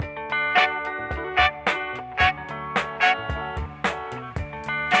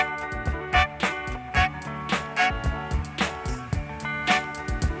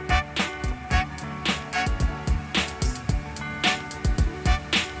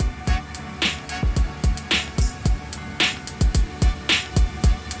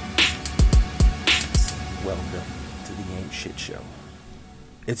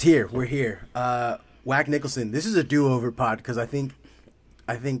It's here. We're here. Whack Nicholson. This is a do-over pod because I think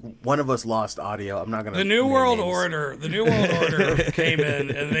one of us lost audio. I'm not gonna. The New World Order came in,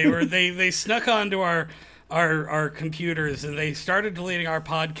 and they snuck onto our computers, and they started deleting our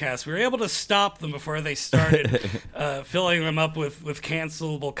podcasts. We were able to stop them before they started filling them up with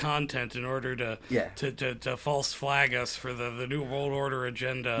cancelable content in order to false flag us for the New World Order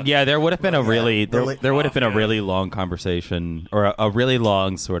agenda. Yeah, there would have been a really long conversation, or a really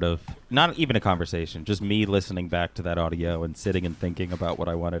long sort of, not even a conversation, just me listening back to that audio and sitting and thinking about what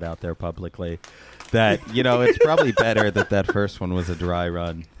I wanted out there publicly. That, it's probably better that first one was a dry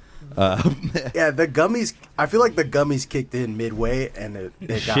run. Yeah, the gummies. I feel like the gummies kicked in midway, and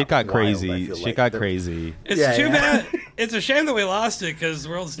shit got crazy. Shit got crazy. It's too bad. It's a shame that we lost it because the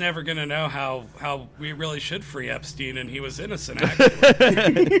world's never going to know how we really should free Epstein, and he was innocent.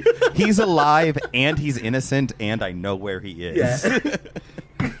 Actually, he's alive and he's innocent, and I know where he is. Yeah.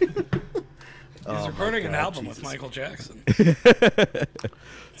 He's recording an album with Michael Jackson,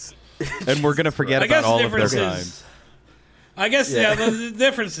 and we're going to forget about all of their crimes. I guess, the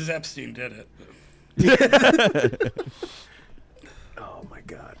difference is Epstein did it. Oh, my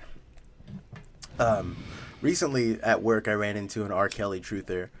God. Recently at work, I ran into an R. Kelly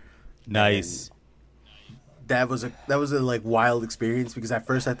truther. Nice. That was a like wild experience because at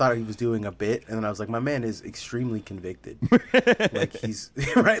first I thought he was doing a bit, and then I was like, my man is extremely convicted. Like he's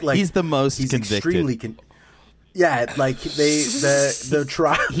right. Like he's the most convicted. Extremely Yeah, like the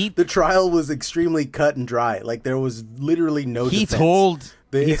trial. The trial was extremely cut and dry. Like there was literally no. He told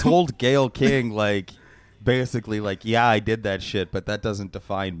Gayle King basically yeah, I did that shit, but that doesn't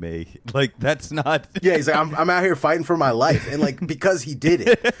define me. Like that's not. Yeah, he's like I'm out here fighting for my life, and like because he did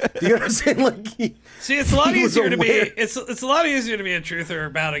it. Do you know what I'm saying? Like it's a lot easier to be. It's a lot easier to be a truther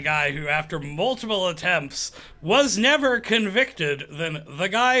about a guy who, after multiple attempts, was never convicted than the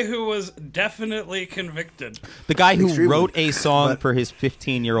guy who was definitely convicted. The guy who wrote a song for his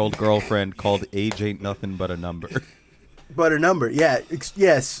 15-year-old girlfriend called "Age Ain't Nothing But a Number." But a number, yeah,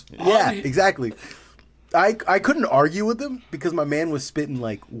 yes, yeah, exactly. I couldn't argue with him because my man was spitting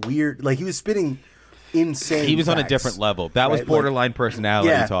like weird, like he was spitting insane. He was facts, on a different level. That was borderline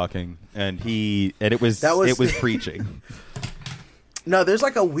personality talking, and it was preaching. No, there's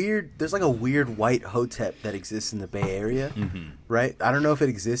like a weird white hotep that exists in the Bay Area, right? I don't know if it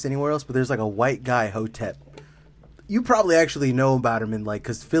exists anywhere else, but there's like a white guy hotep. You probably actually know about him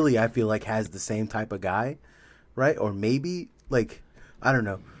because Philly, I feel like, has the same type of guy, right? Or maybe I don't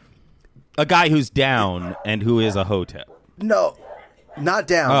know. A guy who's down and who is a hotep. No, not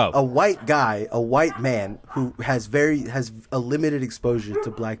down. Oh. A white guy, a white man who has a limited exposure to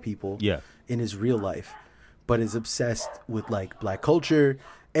black people in his real life, but is obsessed with black culture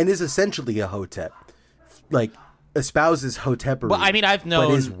and is essentially a hotep. Espouses hotepery. Well, I mean, I've known,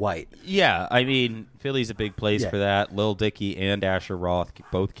 but is white. Yeah, I mean, Philly's a big place for that. Lil Dicky and Asher Roth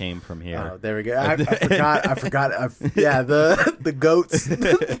both came from here. Oh, there we go. I forgot. The goats.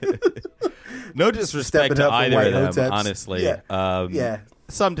 No disrespect to either of them, hoteps. honestly. Yeah.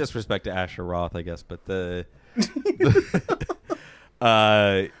 Some disrespect to Asher Roth, I guess, but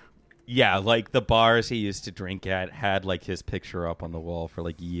yeah, the bars he used to drink at had his picture up on the wall for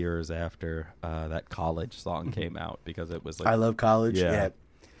years after that College song came out because it was I love College. Yeah.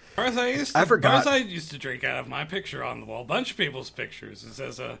 Bars I used to drink out of my picture on the wall. A bunch of people's pictures. It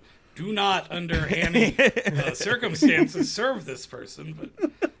says, "Do not under any circumstances serve this person." But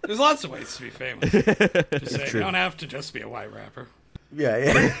there's lots of ways to be famous. Just saying, you don't have to just be a white rapper. Yeah.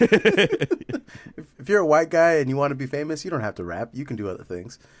 If you're a white guy and you want to be famous, you don't have to rap. You can do other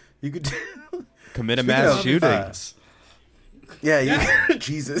things. You could commit a mass shooting.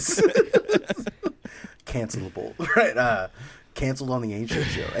 Jesus. Cancelable, right? Canceled on the Ancient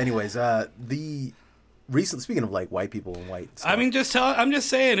Show. Anyways, speaking of white people and white stuff. I mean, I'm just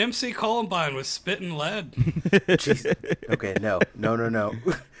saying, MC Columbine was spitting lead. Jesus. Okay, no.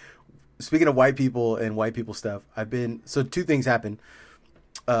 Speaking of white people and white people stuff, so two things happened.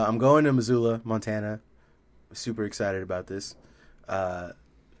 I'm going to Missoula, Montana. Super excited about this.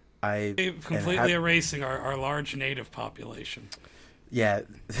 Completely erasing our large native population. Yeah,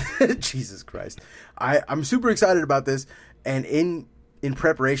 Jesus Christ. I'm super excited about this, and in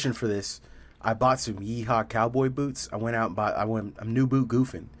preparation for this, I bought some Yeehaw cowboy boots. I went out and bought. I'm new boot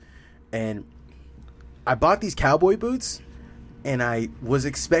goofing, and I bought these cowboy boots, and I was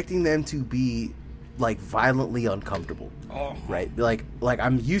expecting them to be violently uncomfortable. Oh, right.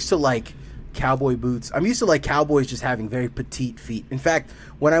 I'm used to cowboy boots. I'm used to cowboys just having very petite feet. In fact,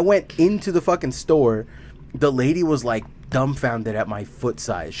 when I went into the fucking store, the lady was dumbfounded at my foot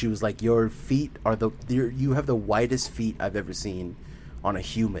size. She was like, "Your feet are you have the widest feet I've ever seen on a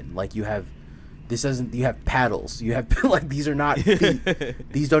human. Like you have paddles. You have like these are not feet.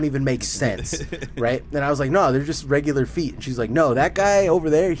 These don't even make sense, right? And I was like, no, they're just regular feet. And she's like, no, that guy over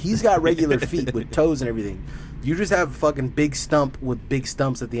there, he's got regular feet with toes and everything. You just have a fucking big stump with big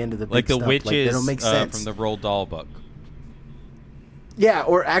stumps at the end of the big stump. Like the witches they don't make sense. from the Roald Dahl book. Yeah,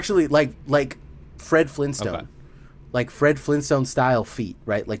 or actually like Fred Flintstone. Okay. Like Fred Flintstone style feet,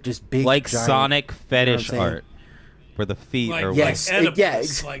 right? Like just big, like giant, Sonic fetish you know art, where the feet like, are yes, like Oedipus,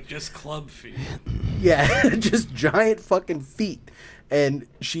 yeah, like just club feet. Yeah, just giant fucking feet. And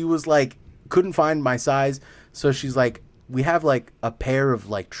she was like, couldn't find my size, so she's like, we have like a pair of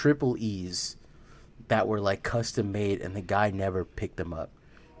like triple E's that were like custom made, and the guy never picked them up.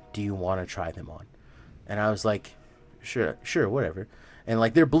 Do you want to try them on? And I was like, sure, whatever. And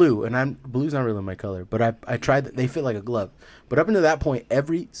like they're blue, and blue's not really my color, but I tried. They fit like a glove. But up until that point,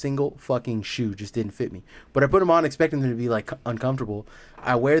 every single fucking shoe just didn't fit me. But I put them on expecting them to be like uncomfortable.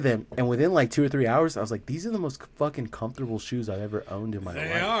 I wear them, and within like 2 or 3 hours, I was like, these are the most fucking comfortable shoes I've ever owned in my life.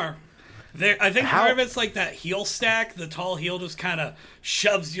 They are. I think part of it's like that heel stack. The tall heel just kind of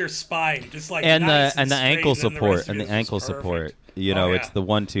shoves your spine, just like and nice the straight, ankle and then support the and rest the of ankle it is just support. perfect. You know, Oh, it's yeah. the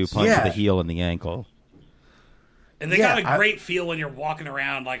 1-2 punch of the heel and the ankle. And they Yeah, got a great feel when you're walking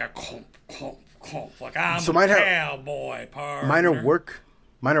around like a clump, clump, clump. Like I'm So a mine have- cowboy partner.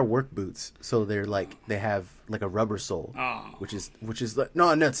 Mine are work boots, so they're like they have like a rubber sole, Oh. which is like,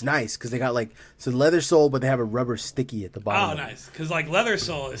 no, it's nice because they got like leather sole, but they have a rubber sticky at the bottom. Oh, of it. nice. Because, like, leather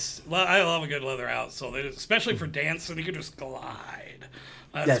sole is... I love a good leather outsole. Especially for dancing, you can just glide.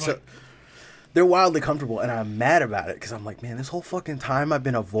 That's Yeah, what, so they're wildly comfortable, and I'm mad about it because I'm like, man, this whole fucking time I've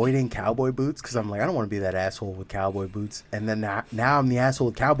been avoiding cowboy boots because I'm like, I don't want to be that asshole with cowboy boots, and then now I'm the asshole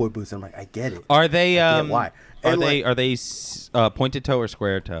with cowboy boots, and I'm like, I get it. Are they? I get why? Are And, they? like, Are they pointed toe or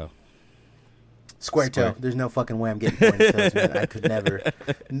square toe? Square toe. There's no fucking way I'm getting pointed toes, man. I could never.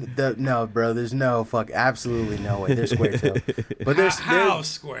 No, bro. There's no absolutely no way. They're square toe, but they're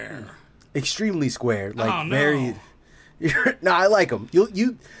square? extremely square. Like Oh, no. very. No, I like them.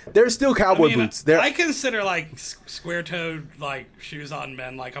 They're still cowboy boots. They're I consider, like, square-toed, like, shoes on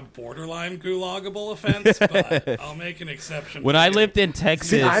men, like, a borderline gulagable offense, but I'll make an exception. When for I you. lived in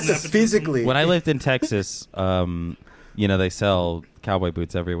Texas, I have to physically. when I lived in Texas, you know, they sell cowboy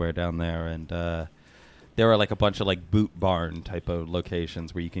boots everywhere down there, and there are like a bunch of like boot barn type of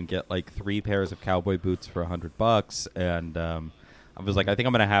locations where you can get like 3 pairs of cowboy boots for $100, and I was like, I think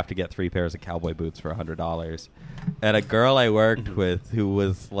I'm gonna have to get 3 pairs of cowboy boots for $100. And a girl I worked with who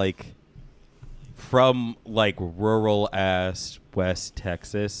was like from like rural ass West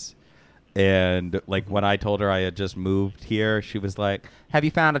Texas. And like when I told her I had just moved here, she was like, "Have you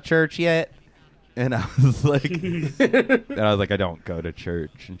found a church yet?" And I was like, I don't go to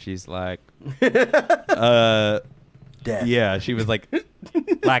church. And she's like, Death. yeah. She was like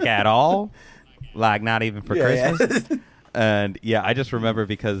at all, like not even for Christmas. Yeah. And yeah, I just remember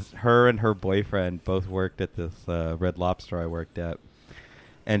because her and her boyfriend both worked at this Red Lobster I worked at,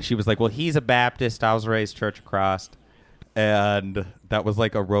 and she was like, "Well, he's a Baptist. I was raised Church of Christ." And that was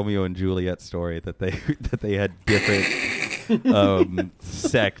like a Romeo and Juliet story that they had different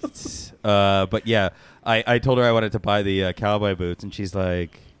sects. But yeah, I told her I wanted to buy the cowboy boots, and she's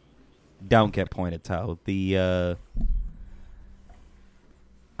like, "Don't get pointed toe.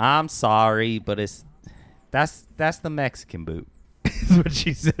 I'm sorry, but that's the Mexican boot." Is what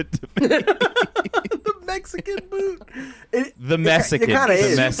she said to me. The Mexican boot. The Mexican. It kind of the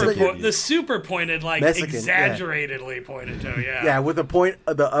is. Mexican. The super pointed, like, Mexican, exaggeratedly pointed toe, yeah. Yeah, with the point,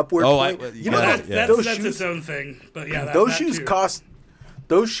 the upward point. You know, know, that- That's shoes, its own thing. But yeah, those that shoes too. cost.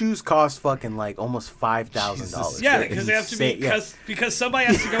 Those shoes cost fucking like almost $5,000. Yeah, because they have to be because somebody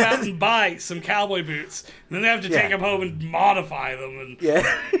has to go out and buy some cowboy boots, and then they have to take them home and modify them, and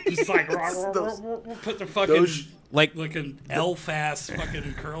just like put their fucking like an elf-ass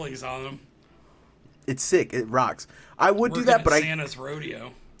fucking curlies on them. It's sick. It rocks. I would do Working that, at but Santa's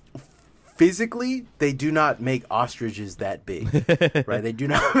rodeo. physically they do not make ostriches that big, right? They do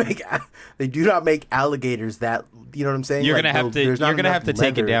not make alligators that. You know what I'm saying? you're Like, gonna have to there's not you're gonna enough have to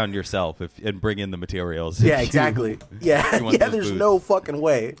take it leather. down yourself and bring in the materials. Yeah, if exactly. you Yeah, want those there's boots. no fucking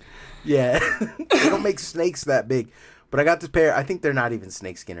way. Yeah, they don't make snakes that big. But I got this pair. I think they're not even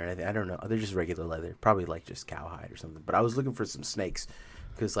snakeskin or anything. I don't know. They're just regular leather, probably like just cowhide or something. But I was looking for some snakes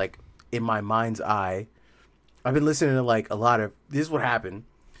because, like, in my mind's eye, I've been listening to like a lot of. This is what happened.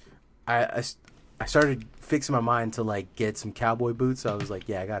 I started fixing my mind to like get some cowboy boots. So I was like,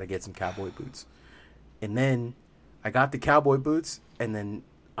 yeah, I gotta get some cowboy boots. And then I got the cowboy boots, and then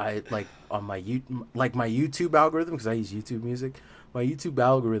I like on my my YouTube algorithm, because I use YouTube Music. My YouTube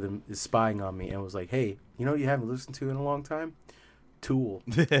algorithm is spying on me and was like, hey, you know what you haven't listened to in a long time? Tool,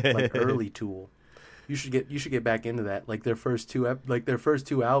 like early Tool. You should get back into that, like their first two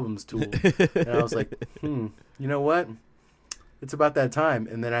albums, Tool. And I was like, you know what? It's about that time.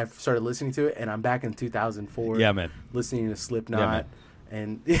 And then I started listening to it, and I'm back in 2004. Yeah, man. Listening to Slipknot. Yeah, man.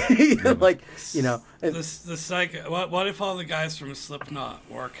 And like, you know, what if all the guys from Slipknot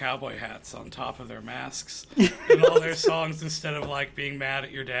wore cowboy hats on top of their masks, and all their songs, instead of like being mad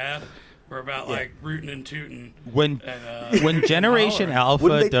at your dad, were about like rootin' and tootin'? When Generation Alpha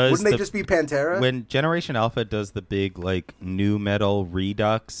wouldn't does, they just be Pantera? When Generation Alpha does the big like new metal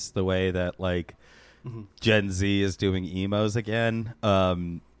redux, the way that like Gen Z is doing emos again,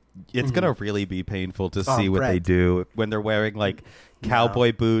 it's gonna really be painful to see what they do when they're wearing like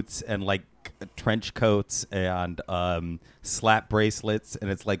cowboy boots and like trench coats and slap bracelets,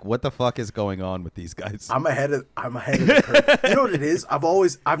 and it's like, what the fuck is going on with these guys? I'm ahead of the curve. You know what it is?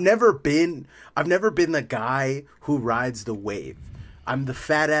 I've never been the guy who rides the wave. I'm the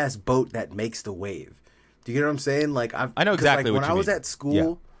fat ass boat that makes the wave. Do you get what I'm saying? Like I know exactly what you mean. When I was at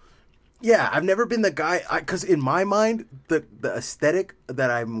school. Yeah, I've never been the guy, because in my mind, the aesthetic that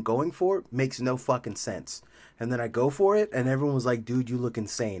I'm going for makes no fucking sense. And then I go for it, and everyone was like, dude, you look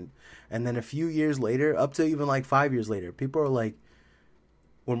insane. And then a few years later, up to even like 5 years later, people are like,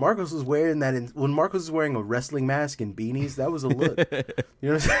 when Marcos was wearing a wrestling mask and beanies, that was a look. You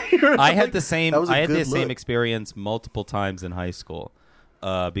know what I'm saying? I had the same experience multiple times in high school.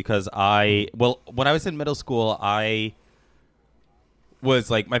 Because when I was in middle school, I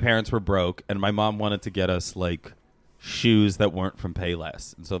was like, my parents were broke, and my mom wanted to get us like shoes that weren't from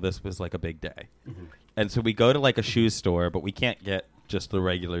Payless, and so this was like a big day. And so we go to like a shoe store, but we can't get just the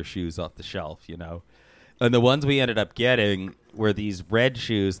regular shoes off the shelf, you know. And the ones we ended up getting were these red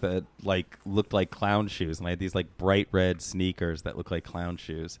shoes that like looked like clown shoes, and I had these like bright red sneakers that looked like clown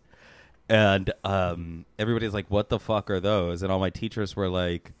shoes. And everybody's like, what the fuck are those? And all my teachers were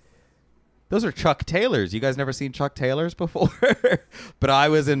like, those are Chuck Taylors. You guys never seen Chuck Taylors before? But I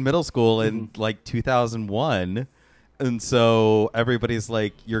was in middle school in like 2001. And so everybody's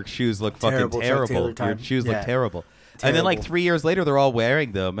like, your shoes look fucking terrible. Your shoes look terrible. And then like 3 years later, they're all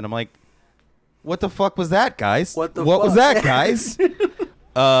wearing them. And I'm like, what the fuck was that, guys? What was that, guys?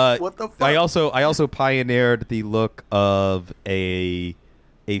 What the fuck? I also pioneered the look of a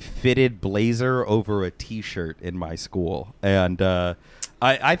fitted blazer over a T-shirt in my school. And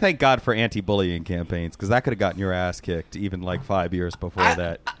I thank God for anti-bullying campaigns, because that could have gotten your ass kicked even like 5 years before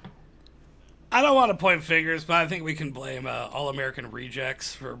that. I don't want to point fingers, but I think we can blame All-American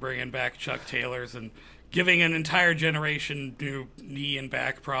Rejects for bringing back Chuck Taylors and giving an entire generation new knee and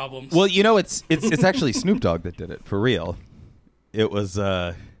back problems. Well, you know, it's actually Snoop Dogg that did it, for real. It was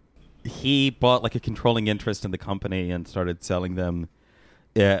he bought like a controlling interest in the company and started selling them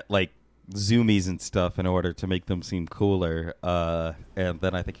like zoomies and stuff in order to make them seem cooler. And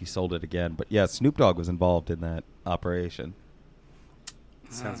then I think he sold it again. But yeah, Snoop Dogg was involved in that operation.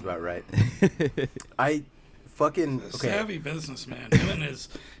 Sounds about right. I fucking savvy businessman. Him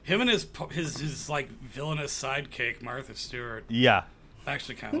and his like villainous sidekick Martha Stewart. Yeah, I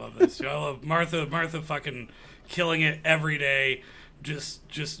actually kind of love this. I love Martha fucking killing it every day. Just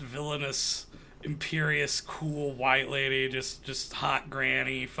villainous, imperious, cool white lady. Just hot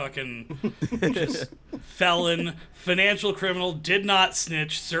granny. Fucking just felon, financial criminal. Did not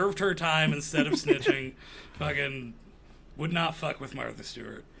snitch. Served her time instead of snitching. Fucking. Would not fuck with Martha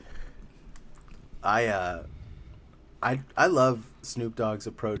Stewart. I love Snoop Dogg's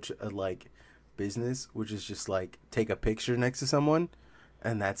approach at like business, which is just like take a picture next to someone,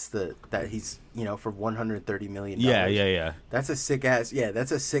 and that he's, you know, for $130 million. Yeah. That's a sick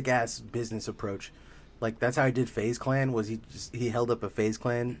ass business approach. Like that's how he did FaZe Clan. Was he held up a FaZe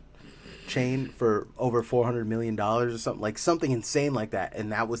Clan chain for over $400 million or something, like something insane like that,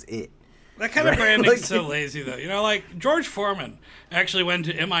 and that was it. That kind of branding is so lazy, though. You know, like George Foreman actually went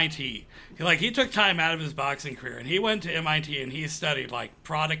to MIT. He took time out of his boxing career, and he went to MIT and he studied like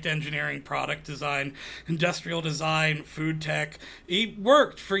product engineering, product design, industrial design, food tech. He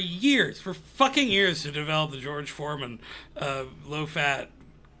worked for fucking years, to develop the George Foreman low-fat,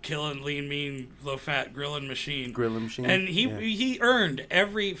 killing, lean, mean, low-fat grilling machine. And he earned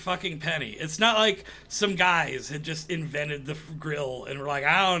every fucking penny. It's not like some guys had just invented the grill and were like,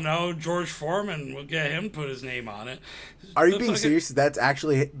 I don't know, George Foreman, we'll get him to put his name on it. Are you being serious? That's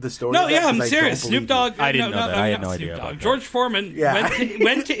actually the story? No, yeah, I'm serious. Snoop Dogg. I didn't know that. I had no idea about that. George Foreman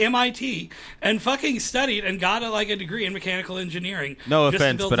went to MIT and fucking studied and got a degree in mechanical engineering. No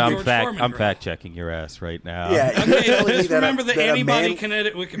offense, but I'm fact checking your ass right now. Yeah, okay, just remember the antibody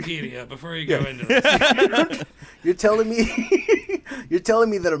kinetic Wikipedia before you go into this. You're telling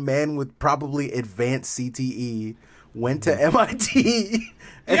me that a man with probably advanced CTE went to MIT.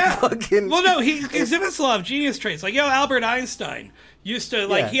 And fucking... Well, no, he exhibits a lot of genius traits. Like, Albert Einstein used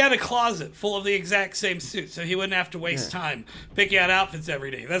to, he had a closet full of the exact same suits, so he wouldn't have to waste time picking out outfits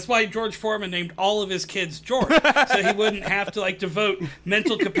every day. That's why George Foreman named all of his kids George, so he wouldn't have to, devote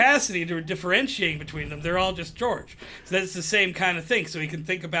mental capacity to differentiating between them. They're all just George. So that's the same kind of thing, so he can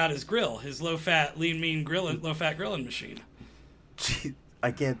think about his grill, his low-fat, lean, mean low-fat grilling machine. Gee, I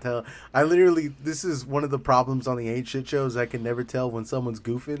can't tell. This is one of the problems on the Ain't Shit shows. I can never tell when someone's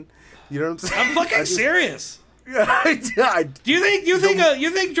goofing. You know what I'm saying? I'm fucking serious. Do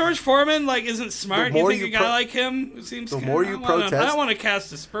you think George Foreman isn't smart? You think a guy like him seems? The more you protest, I don't want to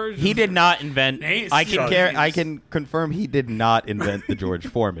cast aspersions. He did not invent. I can confirm he did not invent the George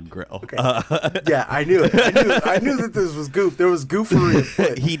Foreman grill. Okay. Yeah, I knew it. I knew that this was goof. There was goofery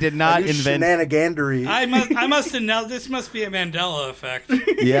afoot. He did not invent shenanigandery. I must have known. This must be a Mandela effect.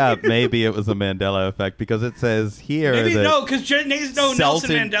 Yeah, maybe it was a Mandela effect because it says here. Maybe that because Nelson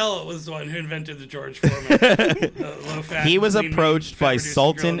Mandela was the one who invented the George Foreman. He was approached by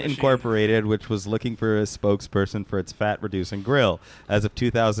Sultan Incorporated, which was looking for a spokesperson for its fat-reducing grill. As of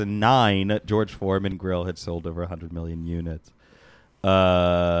 2009, George Foreman grill had sold over 100 million units.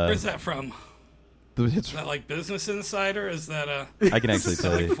 Where's that from? Is that Business Insider? Is that I can actually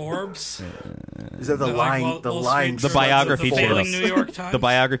tell you. Forbes? Is that the line? The biography channel. New York Times? The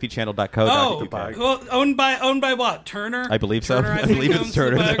biographychannel.co. Oh, owned by what? Turner? I believe so. Turner, I believe it's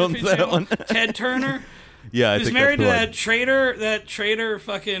Turner that owns that one. Ted Turner? Yeah, I He's think married to that's that traitor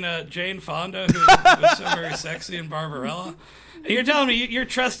fucking Jane Fonda who was so very sexy in Barbarella. And you're telling me you're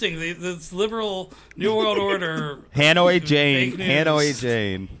trusting this liberal New World Order Hanoi Jane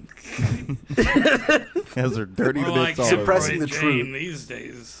has her dirty bits all suppressing over. the truth these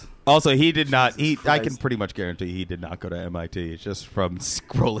days. Also, he did not. I can pretty much guarantee he did not go to MIT. It's just from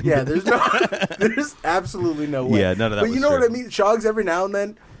scrolling. Yeah, there's absolutely no way. Yeah, none of that. But you know what I mean? Shoggs every now and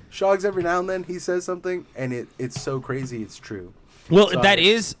then he says something, and it's so crazy it's true. Well, so that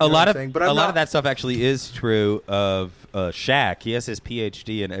is a lot of lot of that stuff actually is true of Shaq. He has his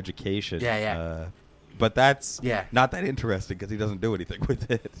PhD in education. Yeah. But that's not that interesting because he doesn't do anything with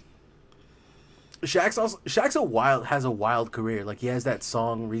it. Shaq's has a wild career. He has that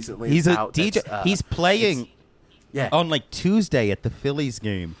song recently. He's a DJ. He's playing on Tuesday at the Phillies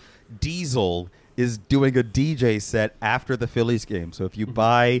game. Diesel is doing a DJ set after the Phillies game. So if you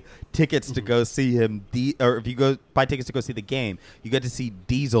buy tickets to go see him, or if you buy tickets to go see the game, you get to see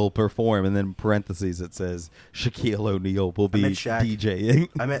Diesel perform. And then in parentheses it says Shaquille O'Neal will be DJing.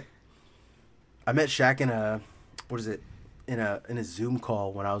 I met Shaq in a Zoom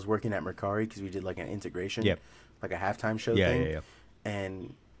call when I was working at Mercari because we did an integration, like a halftime show thing. Yeah.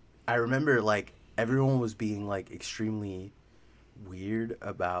 And I remember everyone was being extremely weird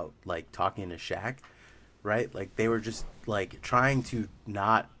about talking to Shaq, right? They were just trying to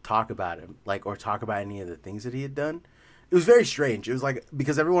not talk about him, or talk about any of the things that he had done. It was very strange. It was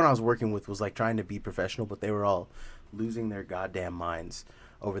because everyone I was working with was trying to be professional, but they were all losing their goddamn minds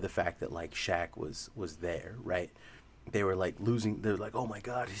over the fact that Shaq was there, right? They were losing. They were oh my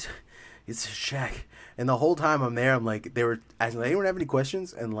god, it's Shaq. And the whole time I'm there, I'm they were asking, anyone have any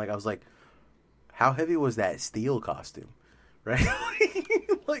questions? And I was how heavy was that steel costume? Right?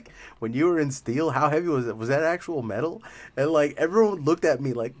 When you were in steel, how heavy was it? Was that actual metal? And everyone looked at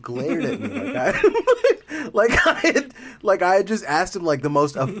me, glared at me, I had just asked him the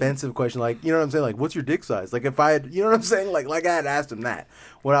most offensive question, you know what I'm saying? What's your dick size? If I had, you know what I'm saying? I had asked him that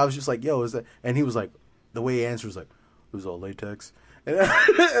when I was just yo, is that? And he was the way he answered was it was all latex, and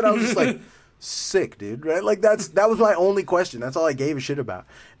I was just sick, dude, right? That was my only question. That's all I gave a shit about.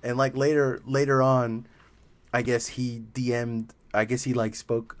 And later on, I guess he DM'd. I guess he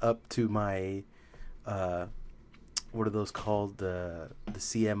spoke up to my, what are those called? The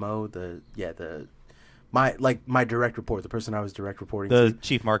CMO. My direct report. The person I was direct reporting to. The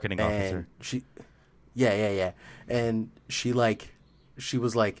chief marketing officer. Yeah. And she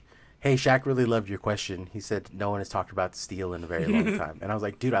was hey, Shaq really loved your question. He said no one has talked about Steel in a very long time. And I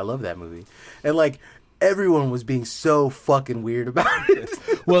was dude, I love that movie. And everyone was being so fucking weird about it.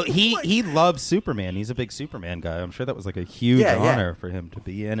 Well, he loves Superman. He's a big Superman guy. I'm sure that was a huge honor for him to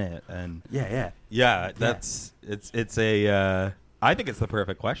be in it. And that's it's a I think it's the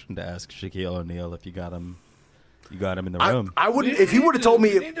perfect question to ask Shaquille O'Neal if you got him in the room. I wouldn't if he would have told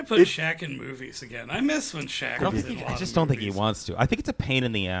me. We need to put Shaq in movies again. I miss when Shaq. I just don't think he wants to. I think it's a pain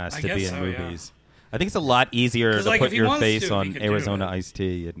in the ass to be in movies. I think it's a lot easier to put your face on Arizona Iced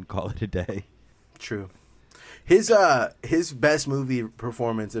Tea and call it a day. True. His best movie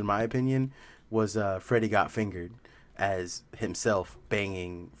performance, in my opinion, was Freddy Got Fingered as himself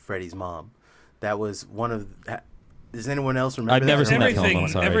banging Freddy's mom. That was one of Does anyone else remember? I've never that? seen that film. I'm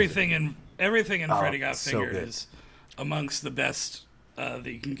sorry. Everything in Freddy Got so Fingered good. is amongst the best that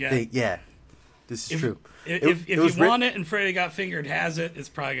you can get. This is true. If you want it and Freddy Got Fingered has it, it's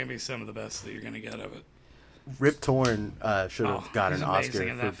probably going to be some of the best that you're going to get of it. Rip Torn should have got an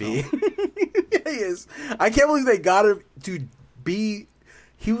Oscar for being. Yeah, he is. I can't believe they got him to be.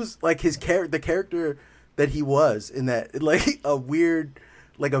 He was like the character that he was in that, like a weird,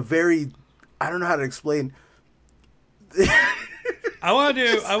 like a very. I don't know how to explain. I want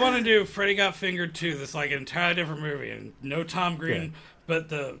to do Freddy Got Fingered 2. That's like an entirely different movie, and no Tom Green, but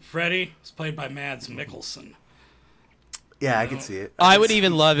the Freddy is played by Mads Mikkelsen. Yeah, I can see it. I would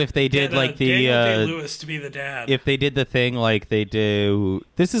even love if they did like the Daniel Day-Lewis to be the dad. If they did the thing like they do.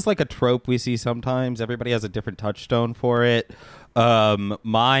 This is like a trope we see sometimes. Everybody has a different touchstone for it.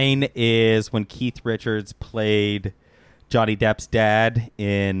 Mine is when Keith Richards played Johnny Depp's dad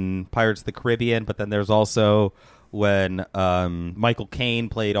in Pirates of the Caribbean, but then there's also when Michael Caine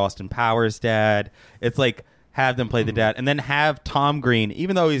played Austin Powers' dad. It's like have them play the dad, and then have Tom Green,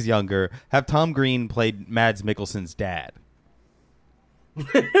 even though he's younger, have Tom Green play Mads Mikkelsen's dad.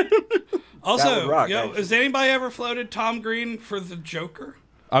 Also, has anybody ever floated Tom Green for the Joker?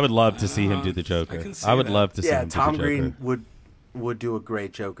 I would love to see him do the Joker. I would love to see him do the Joker. Tom Green would do a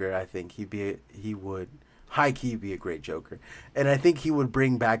great Joker. I think he would high key be a great Joker, and I think he would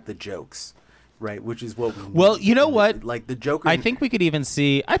bring back the jokes, right? Which is what we need. Well, you know what? Like the Joker. I think we could even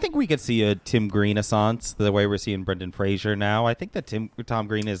see. I think we could see a Tim Green-assance the way we're seeing Brendan Fraser now. I think that Tom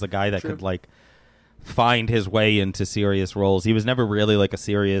Green is a guy that could like find his way into serious roles. He was never really like a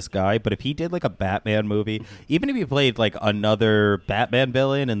serious guy, but if he did like a Batman movie, even if he played like another Batman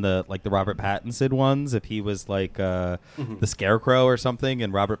villain in the like the Robert Pattinson ones, if he was like the Scarecrow or something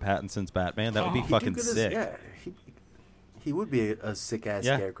in Robert Pattinson's Batman, that would be fucking sick. He would be a sick ass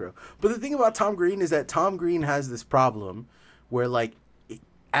Scarecrow. But the thing about Tom Green is that Tom Green has this problem where like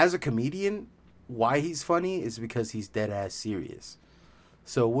as a comedian, why he's funny is because he's dead ass serious.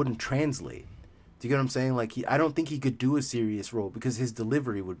 So it wouldn't translate. Do you get what I'm saying? Like, I don't think he could do a serious role because his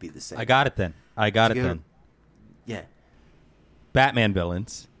delivery would be the same. I got it then. Yeah. Batman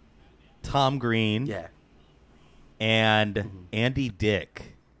villains. Tom Green. Yeah. And Andy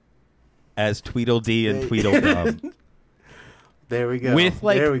Dick as Tweedledee and Tweedledum. There we go. With,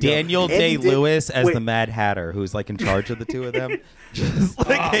 like, Daniel Day-Lewis as the Mad Hatter, who's, like, in charge of the two of them. Just,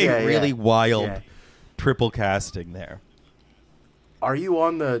 like, really wild triple casting there. Are you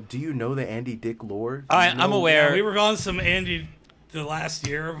on do you know the Andy Dick lore? I'm aware. Yeah, we were on some Andy the last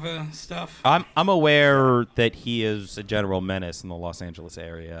year of stuff. I'm aware that he is a general menace in the Los Angeles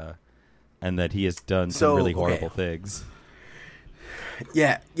area and that he has done some really horrible things.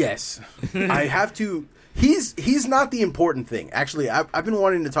 Yeah, yes. I have to... He's not the important thing. Actually, I've been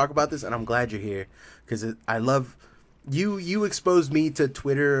wanting to talk about this, and I'm glad you're here because I love... You exposed me to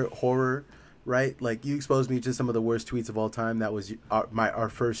Twitter horror, right? Like, you exposed me to some of the worst tweets of all time. That was our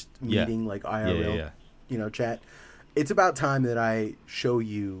first meeting, like IRL, chat. It's about time that I show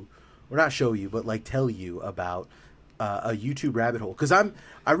you, or not show you, but like tell you about a YouTube rabbit hole. Because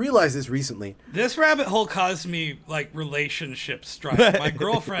I realized this recently. This rabbit hole caused me like relationship strife. My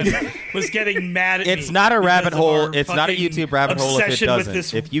girlfriend was getting mad at me. It's not a rabbit hole. It's not a YouTube rabbit hole if it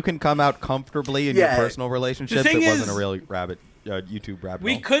doesn't. If you can come out comfortably in your personal relationships, it wasn't a real YouTube rabbit hole.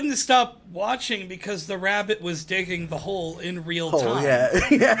 We couldn't stop watching because the rabbit was digging the hole in real time.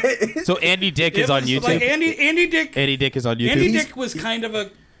 Yeah. So Andy Dick is on YouTube. Like Andy Dick is on YouTube.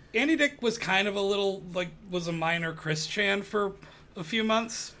 Andy Dick was kind of a little like was a minor Christian for a few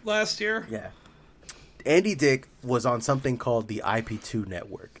months last year. Yeah. Andy Dick was on something called the IP2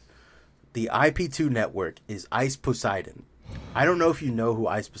 network. The IP2 network is Ice Poseidon. I don't know if you know who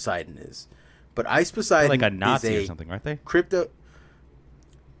Ice Poseidon is. But Ice Poseidon like a Nazi is or something, aren't they? Crypto.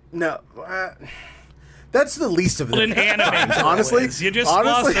 No, that's the least of them. Honestly, you just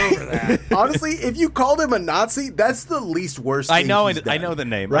glossed over that. Honestly, if you called him a Nazi, that's the least worst. I know he's done, I know the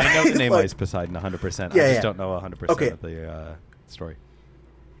name. Right? I know the name like, Ice Poseidon 100%. Yeah, I just don't know 100% of the story.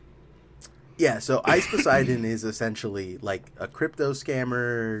 Yeah, so Ice Poseidon is essentially like a crypto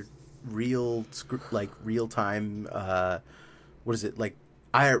scammer, real time. What is it like?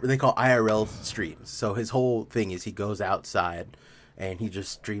 They call IRL streams. So his whole thing is he goes outside and he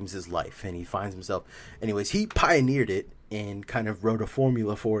just streams his life and he finds himself. Anyways, he pioneered it and kind of wrote a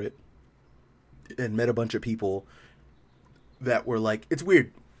formula for it and met a bunch of people that were like, it's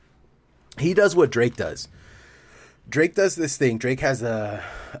weird. He does what Drake does. Drake does this thing. Drake has a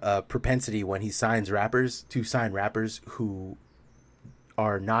propensity when he signs rappers to sign rappers who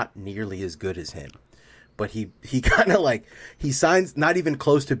are not nearly as good as him. But he kind of like, he signs not even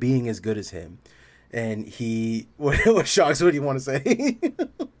close to being as good as him. And what Shocks, what do you want to say?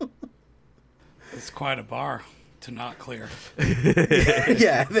 It's quite a bar to not clear.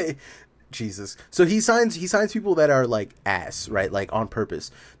 Yeah, Jesus. So he signs people that are like ass, right? Like on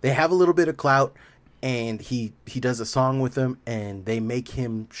purpose. They have a little bit of clout, and he does a song with them, and they make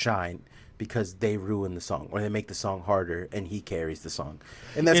him shine because they ruin the song, or they make the song harder, and he carries the song.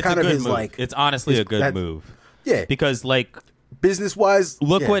 And that's kind of his move. like. It's honestly a good move. Yeah, because like business wise,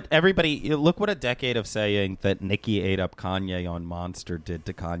 look what a decade of saying that Nicki ate up Kanye on Monster did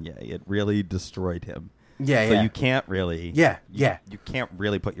to Kanye. It really destroyed him. Yeah, so you can't really. You can't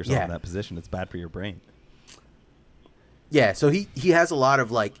really put yourself in that position. It's bad for your brain. Yeah, so he has a lot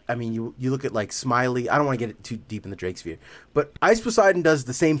of like, I mean, you look at like Smiley. I don't want to get too deep in the Drake sphere, but Ice Poseidon does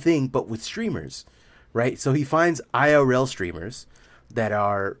the same thing, but with streamers, right? So he finds IRL streamers that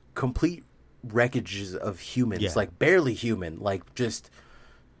are complete wreckages of humans, like barely human, like just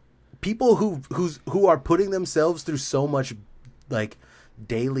people who are putting themselves through so much like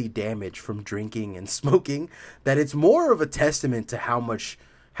daily damage from drinking and smoking that it's more of a testament to how much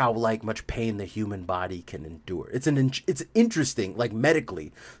pain the human body can endure. It's interesting, like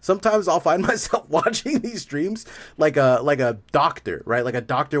medically. Sometimes I'll find myself watching these streams like a doctor, right? Like a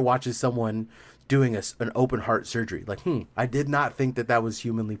doctor watches someone doing an open heart surgery. Like, I did not think that was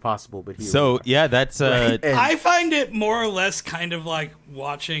humanly possible, but here we are. Yeah, that's right? I find it more or less kind of like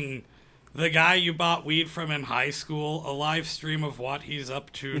watching the guy you bought weed from in high school, a live stream of what he's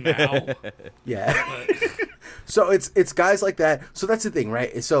up to now. Yeah. So it's guys like that. So that's the thing,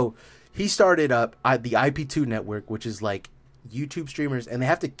 right? So he started up the IP2 network, which is like YouTube streamers, and they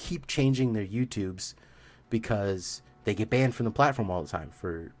have to keep changing their YouTubes because they get banned from the platform all the time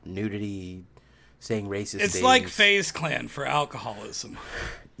for nudity, saying racist things. It's like FaZe Clan for alcoholism.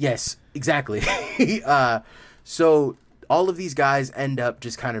 Yes, exactly. So all of these guys end up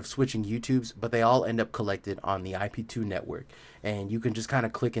just kind of switching YouTubes, but they all end up collected on the IP2 network. And you can just kind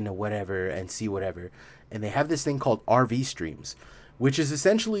of click into whatever and see whatever. And they have this thing called RV streams, which is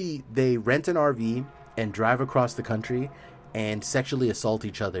essentially they rent an RV and drive across the country and sexually assault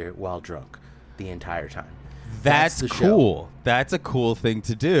each other while drunk the entire time. That's cool. That's a cool thing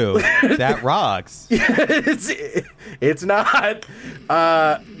to do. That rocks. It's not.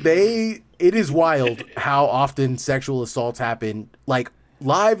 It is wild how often sexual assaults happen, like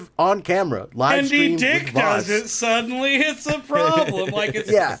live on camera, live stream. Andy Dick does it. Suddenly, it's a problem. Like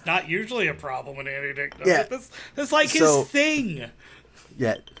it's not usually a problem when Andy Dick does it. That's like his thing.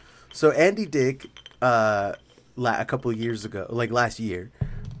 Yeah. So Andy Dick, a couple of years ago, like last year,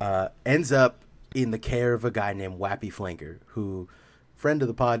 ends up in the care of a guy named Wappy Flanker, who, friend of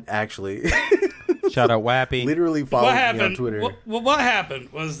the pod, actually. Shout out Wappy. Literally followed me on Twitter. What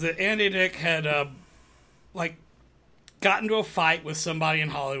happened was that Andy Dick had, got into a fight with somebody in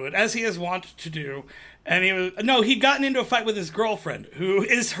Hollywood, as he has wanted to do. And he'd gotten into a fight with his girlfriend, who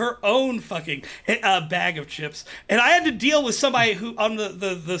is her own fucking bag of chips. And I had to deal with somebody who, on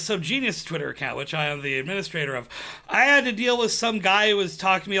the Subgenius Twitter account, which I am the administrator of, I had to deal with some guy who was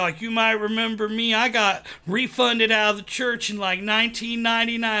talking to me like, you might remember me, I got refunded out of the church in like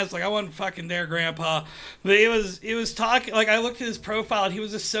 1999. I was like, I wasn't fucking there, Grandpa. But it was talking, like I looked at his profile and he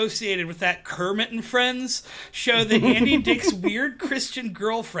was associated with that Kermit and Friends show that Andy Dick's weird Christian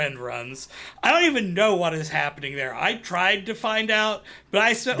girlfriend runs. I don't even know what is happening there. I tried to find out, but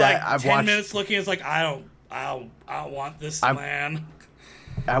I spent 10 minutes looking. It's like I don't want this man.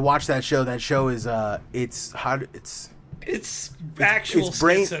 I watched that show. That show is it's actual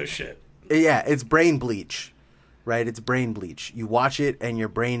schizo shit. Yeah, it's brain bleach, right? It's brain bleach. You watch it and your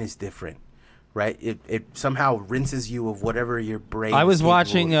brain is different, right? It somehow rinses you of whatever your brain. I was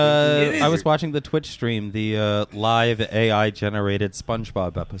watching the Twitch stream, the live AI generated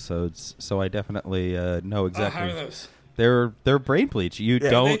SpongeBob episodes, so I definitely know exactly. How are those? They're brain bleach. You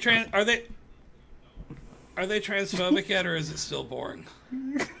don't. Are they transphobic yet, or is it still boring?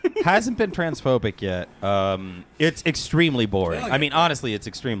 Hasn't been transphobic yet. It's extremely boring. I mean, honestly, it's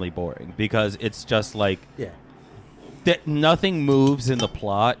extremely boring because it's just like that. Nothing moves in the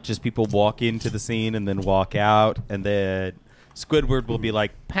plot. Just people walk into the scene and then walk out, and then Squidward will be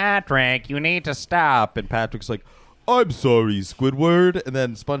like, "Patrick, you need to stop," and Patrick's like, "I'm sorry, Squidward," and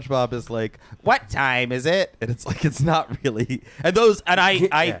then SpongeBob is like, "What time is it?" And it's like, it's not really. And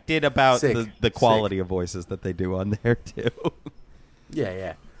I did about the quality of voices that they do on there too.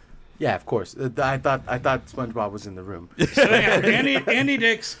 Yeah, of course. I thought SpongeBob was in the room. So yeah,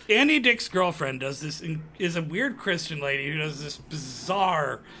 Andy Dick's girlfriend is a weird Christian lady who does this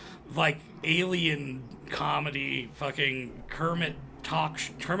bizarre, like alien comedy, fucking Kermit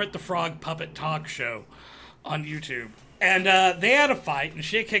the Frog puppet talk show on YouTube. And they had a fight, and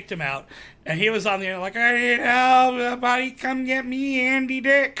she kicked him out. And he was on the air like, I need help, somebody come get me, Andy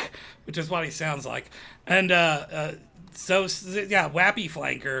Dick, which is what he sounds like. And so, yeah, Wappy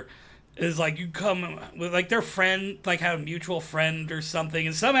Flanker is like, you come with, like, their friend, like, have a mutual friend or something.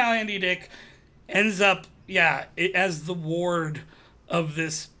 And somehow Andy Dick ends up, as the ward of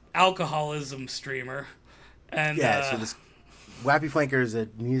this alcoholism streamer. And so this Wappy Flanker is a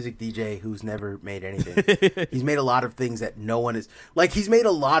music DJ who's never made anything. He's made a lot of things that no one is... Like, he's made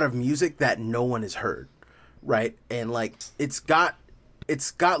a lot of music that no one has heard, right? And, like, it's got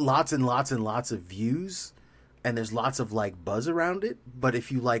lots and lots and lots of views, and there's lots of, like, buzz around it. But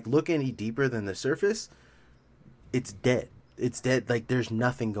if you, like, look any deeper than the surface, it's dead. It's dead. Like, there's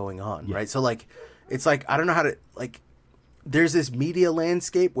nothing going on, right? So, like, it's like, I don't know how to... Like, there's this media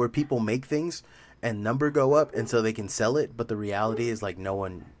landscape where people make things... and number go up, and so they can sell it, but the reality is, like, no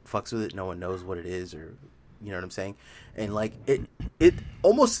one fucks with it, no one knows what it is, or, you know what I'm saying? And, like, it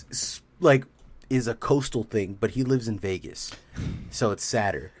almost, like, is a coastal thing, but he lives in Vegas, so it's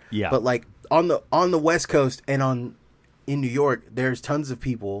sadder. Yeah. But, like, on the West Coast and in New York, there's tons of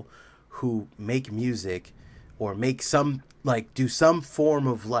people who make music, or make some, like, do some form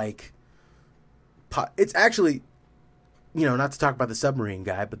of, like, it's actually... You know, not to talk about the submarine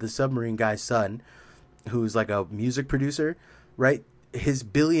guy, but the submarine guy's son, who's like a music producer, right? His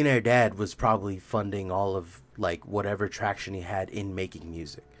billionaire dad was probably funding all of, like, whatever traction he had in making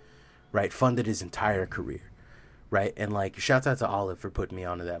music, right? Funded his entire career, right? And, like, shouts out to Olive for putting me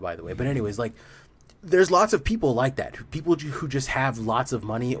onto that, by the way. But anyways, like, there's lots of people like that. People who just have lots of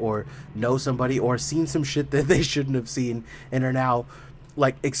money, or know somebody, or seen some shit that they shouldn't have seen, and are now...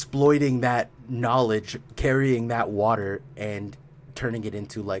 like exploiting that knowledge, carrying that water, and turning it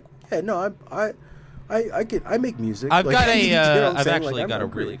into, like, yeah, no, I make music. I've like, got you know I've actually like, got a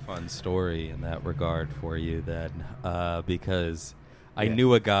really fun story in that regard for you then, because I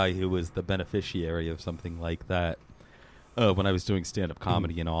knew a guy who was the beneficiary of something like that when I was doing stand-up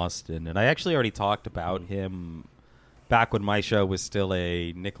comedy in Austin, and I actually already talked about him back when my show was still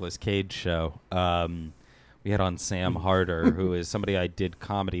a Nicolas Cage show. We had on Sam Harder, who is somebody I did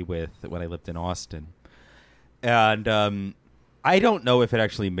comedy with when I lived in Austin. And I don't know if it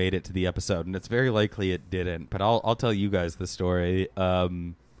actually made it to the episode, and it's very likely it didn't, but I'll tell you guys the story.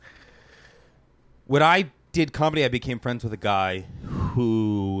 When I did comedy, I became friends with a guy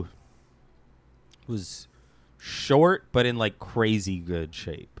who was short, but in, like, crazy good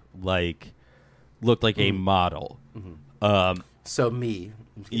shape. Like, looked like a model. So me.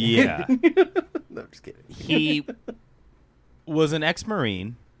 Yeah. No, I'm just kidding. He was an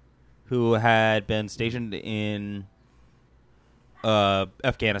ex-Marine who had been stationed in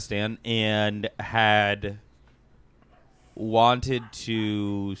Afghanistan and had wanted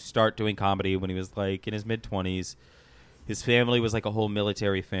to start doing comedy when he was, like, in his mid-20s. His family was, like, a whole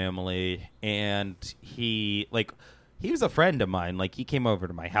military family, and he was a friend of mine. Like, he came over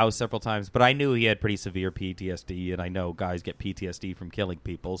to my house several times, but I knew he had pretty severe PTSD, and I know guys get PTSD from killing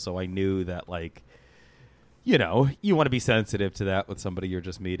people, so I knew that, like, you know, you want to be sensitive to that with somebody you're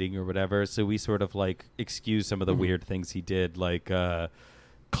just meeting or whatever. So we sort of, like, excused some of the weird things he did, like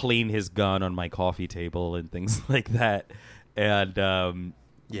clean his gun on my coffee table and things like that. And,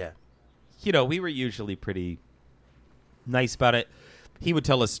 you know, we were usually pretty nice about it. He would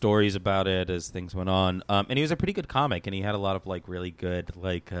tell us stories about it as things went on. And he was a pretty good comic, and he had a lot of, like, really good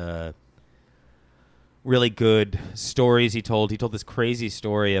stories he told. He told this crazy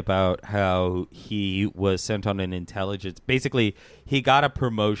story about how he was sent on an intelligence. Basically, he got a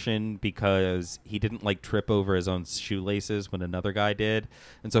promotion because he didn't, like, trip over his own shoelaces when another guy did.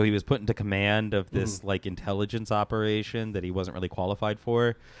 And so he was put into command of this, like, intelligence operation that he wasn't really qualified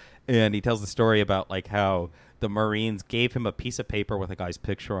for. And he tells the story about, like, how the Marines gave him a piece of paper with a guy's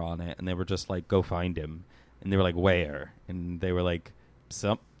picture on it, and they were just like, go find him. And they were like, where? And they were like,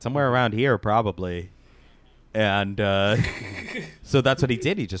 somewhere around here, probably. And so that's what he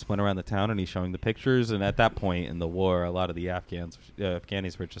did. He just went around the town, and he's showing the pictures. And at that point in the war, a lot of the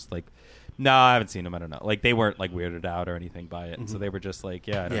Afghanis were just like, no, I haven't seen him. I don't know. Like, they weren't, like, weirded out or anything by it. And so they were just like,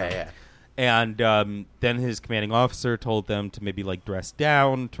 yeah, I don't know. Yeah. And then his commanding officer told them to maybe, like, dress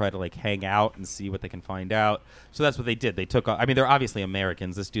down, try to, like, hang out and see what they can find out. So that's what they did. They took, I mean, they're obviously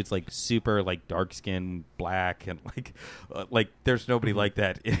Americans. This dude's, like, super, like, dark skin, black, and, like there's nobody like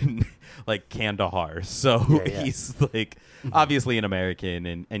that in, like, Kandahar. So he's, like, obviously an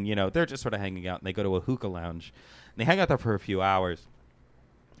American, and, you know, they're just sort of hanging out, and they go to a hookah lounge. And they hang out there for a few hours.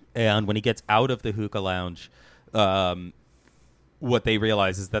 And when he gets out of the hookah lounge, what they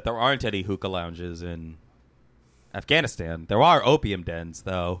realize is that there aren't any hookah lounges in Afghanistan. There are opium dens,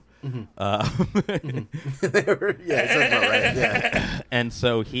 though, Yeah, sounds about right. Yeah. And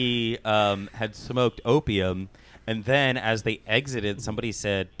so he had smoked opium, and then as they exited, somebody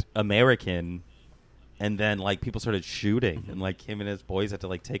said American, and then like people started shooting, and like him and his boys had to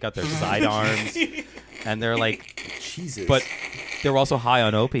like take out their sidearms, and they're like, Jesus. but they were also high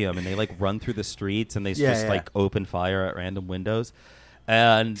on opium, and they like run through the streets, and they just like open fire at random windows.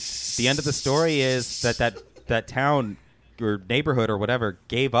 And the end of the story is that town or neighborhood or whatever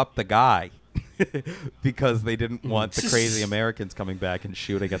gave up the guy because they didn't want the crazy Americans coming back and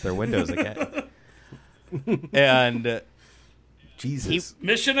shooting at their windows again. And Jesus.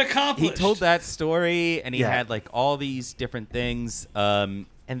 Mission accomplished. He told that story, and he had like all these different things, and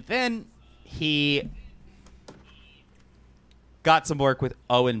then he got some work with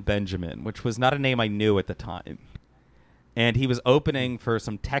Owen Benjamin, which was not a name I knew at the time. And he was opening for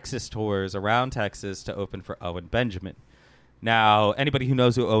some Texas tours around Texas to open for Owen Benjamin. Now, anybody who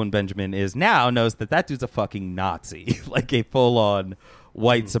knows who Owen Benjamin is now knows that that dude's a fucking Nazi, like a full-on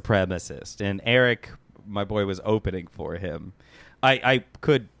white supremacist. And Eric, my boy, was opening for him. I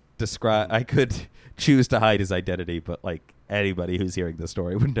could choose to hide his identity, but like anybody who's hearing the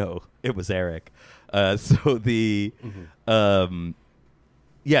story would know it was Eric. So Eric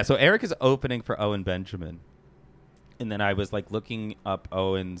is opening for Owen Benjamin. And then I was like looking up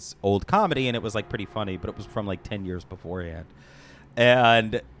Owen's old comedy, and it was like pretty funny, but it was from like 10 years beforehand.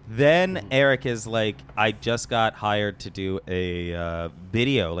 And then Eric is like, I just got hired to do a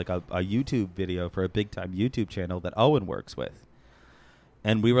video, like a YouTube video for a big time YouTube channel that Owen works with.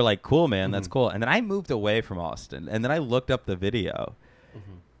 And we were like, cool, man, that's cool. And then I moved away from Austin, and then I looked up the video.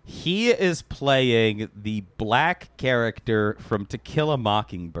 He is playing the black character from To Kill a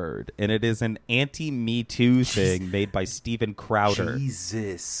Mockingbird, and it is an anti-Me Too thing made by Steven Crowder.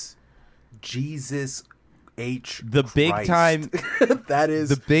 Jesus H. The big Christ. time that is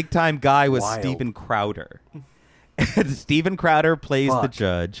the big time guy was wild. Steven Crowder. And Steven Crowder plays the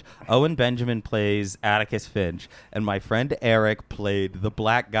judge. Owen Benjamin plays Atticus Finch, and my friend Eric played the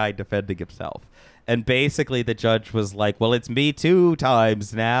black guy defending himself. And basically the judge was like, well, it's Me Too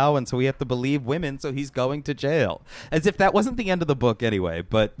times now, and so we have to believe women, so he's going to jail. As if that wasn't the end of the book anyway,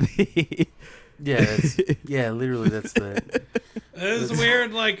 but... literally that's the... It is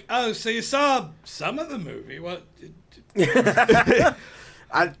weird, like, oh, so you saw some of the movie. What?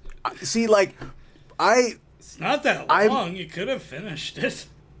 I see, like, It's not that long. You could have finished it.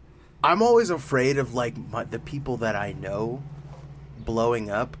 I'm always afraid of, like, the people that I know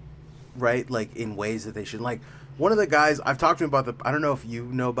blowing up. Right, like in ways that they should. Like one of the guys I've talked to him about I don't know if you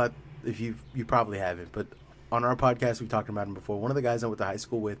know about, if you probably haven't, but on our podcast we've talked about him before. One of the guys I went to high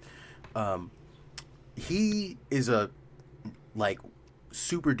school with, he is a like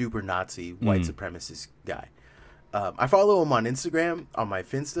super duper Nazi white supremacist guy. I follow him on Instagram on my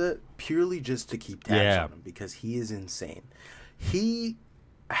Finsta purely just to keep tabs on him because he is insane. He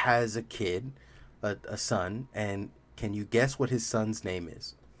has a kid, a son, and can you guess what his son's name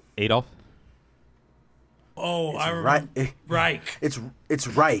is? Adolf? Oh, I remember. Reich. It's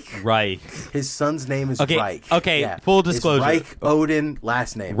Reich. Reich. His son's name is Reich. Okay, yeah. full disclosure. It's Reich Odin,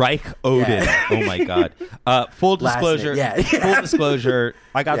 last name. Reich Odin. Yeah. Oh my God. Full disclosure. Full disclosure.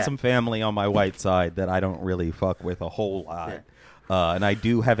 I got some family on my white side that I don't really fuck with a whole lot. Yeah. And I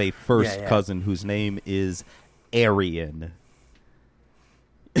do have a first cousin whose name is Aryan.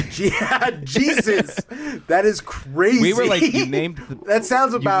 Yeah, Jesus, that is crazy. We were like, you named the, that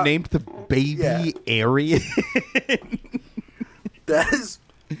sounds about you named the baby Aryan. That is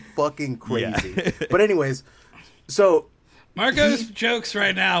fucking crazy. Yeah. But anyways, so Marco's jokes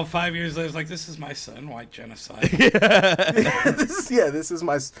right now, 5 years later, is like, this is my son, white genocide. This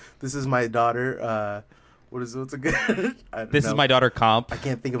is my daughter. What's a good? This is my daughter. Comp. I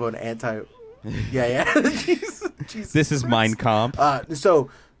can't think of an anti. Yeah. Jesus this is Mein Kampf.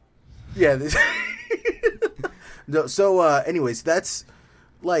 Anyways, that's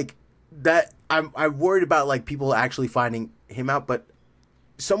like that. I'm worried about like people actually finding him out, but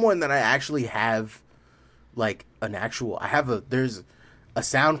someone that I actually have like there's a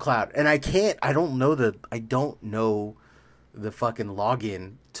SoundCloud, and I don't know the fucking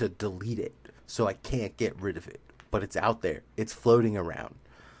login to delete it, so I can't get rid of it. But it's out there. It's floating around.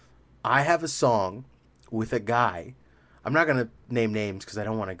 I have a song with a guy. I'm not going to name names because I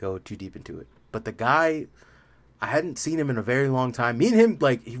don't want to go too deep into it. But the guy, I hadn't seen him in a very long time. Me and him,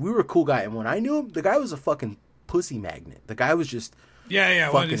 like, we were a cool guy. And when I knew him, the guy was a fucking pussy magnet. The guy was just...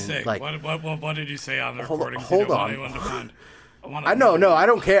 Yeah. What did you say? Like, what did you say on the recording? Hold on. I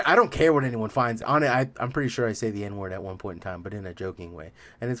don't care. I don't care what anyone finds. On it, I'm pretty sure I say the N-word at one point in time, but in a joking way.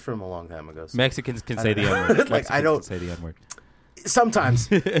 And it's from a long time ago. So Mexicans can say the N-word. Like, I don't say the N-word. Sometimes.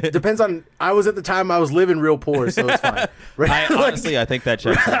 Depends on... I was at the time, I was living real poor, so it's fine. Right? Honestly, I think that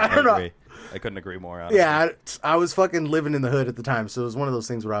checks out. I don't know. I couldn't agree more, honestly. Yeah, I was fucking living in the hood at the time, so it was one of those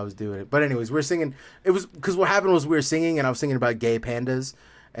things where I was doing it. But anyways, we were singing... It was... Because what happened was we were singing, and I was singing about gay pandas,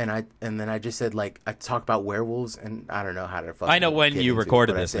 and then I just said, like, I talk about werewolves, and I don't know how to fucking... I know when you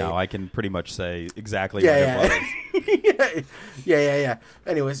recorded this now. I can pretty much say exactly what it was. Yeah.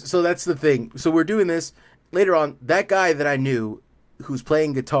 Anyways, so that's the thing. So we're doing this. Later on, that guy that I knew who's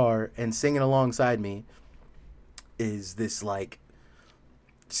playing guitar and singing alongside me is this, like,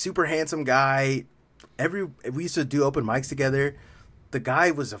 super handsome guy. We used to do open mics together. The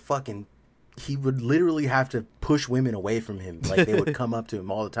guy was a fucking... He would literally have to push women away from him. Like, they would come up to him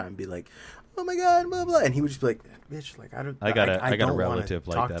all the time and be like, oh my God, blah, blah. And he would just be like, bitch, like, I got a relative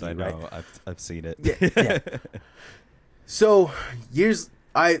like that. I know. Right? I've seen it. Yeah. So,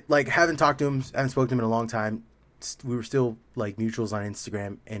 I, like, haven't talked to him, haven't spoken to him in a long time. We were still, like, mutuals on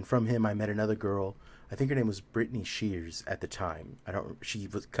Instagram. And from him, I met another girl. I think her name was Brittany Shears at the time. She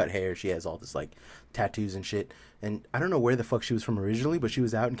was cut hair. She has all this, like, tattoos and shit. And I don't know where the fuck she was from originally, but she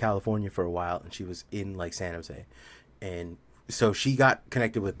was out in California for a while, and she was in, like, San Jose. And so she got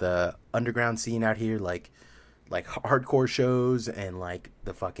connected with the underground scene out here, like hardcore shows and, like,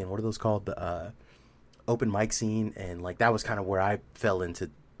 the fucking, what are those called? The open mic scene. And, like, that was kind of where I fell into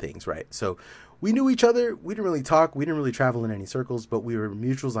things, right? So we knew each other. We didn't really talk. We didn't really travel in any circles, but we were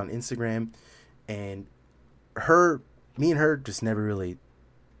mutuals on Instagram. And me and her just never really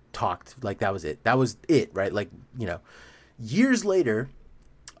talked. Like, that was it, right? Like, you know, years later,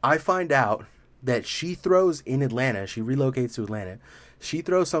 I find out that she throws in Atlanta. She relocates to Atlanta. She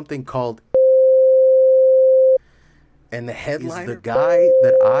throws something called, and the headline, the guy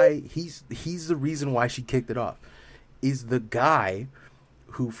that he's the reason why she kicked it off, is the guy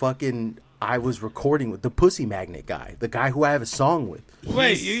who fucking I was recording with, the Pussy Magnet guy, the guy who I have a song with.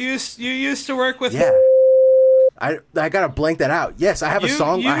 Wait, you used to work with him? Yeah. I gotta blank that out. Yes, I have a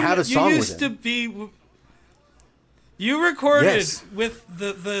song. I have a song with him. You recorded with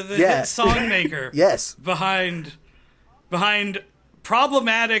the hit song maker. Yes. Behind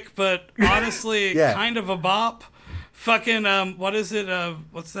problematic, but honestly kind of a bop. Fucking what is it?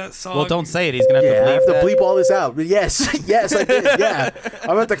 What's that song? Well, don't say it. He's gonna have to bleep. I have to bleep all this out. But yes, I did. Yeah, I'm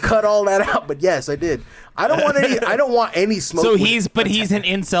gonna have to cut all that out. But yes, I did. I don't want any smoke. So he's an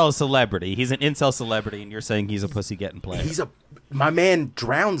incel celebrity. He's an incel celebrity, and you're saying he's a pussy getting played. My man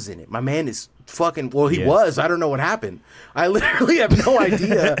drowns in it. My man is fucking. Well, he was. I don't know what happened. I literally have no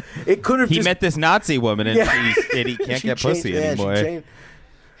idea. It could have. He met this Nazi woman, and he can't get pussy anymore.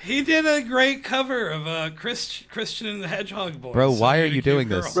 He did a great cover of Christian and the Hedgehog Boys. Bro, why are you doing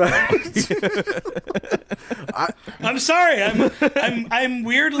this? I'm sorry. I'm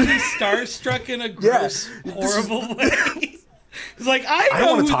weirdly starstruck in a gross, horrible way. It's like I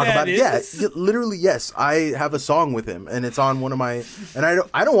don't want to talk about it. Yeah, literally, yes. I have a song with him, and it's on one of my. And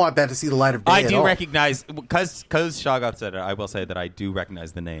I don't want that to see the light of day. I do recognize because Shoggoth said it. I will say that I do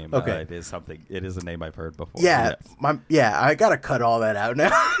recognize the name. Okay, it is something. It is a name I've heard before. Yeah, yes. I gotta cut all that out now.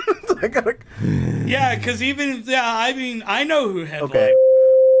 Yeah, because I mean, I know who headlined. Okay.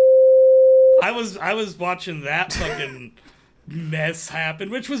 I was watching that fucking mess happen,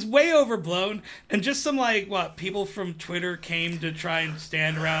 which was way overblown, and just some people from Twitter came to try and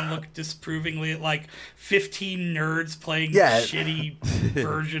stand around, look disapprovingly at 15 nerds playing shitty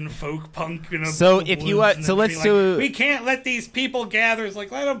version folk punk. So if you let's do. We can't let these people gather. It's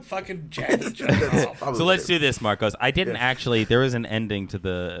like let them fucking jack each other off. So let's do this, Marcos. I didn't actually. There was an ending to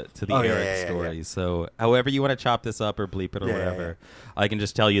the Eric story. Yeah. So however you want to chop this up or bleep it or whatever, I can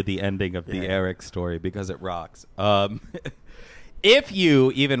just tell you the ending of the Eric story because it rocks. If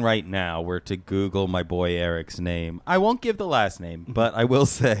you, even right now, were to Google my boy Eric's name, I won't give the last name, but I will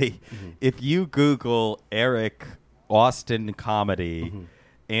say, if you Google Eric Austin comedy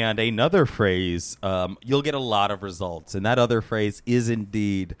and another phrase, you'll get a lot of results. And that other phrase is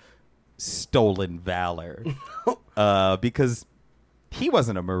indeed stolen valor. Because he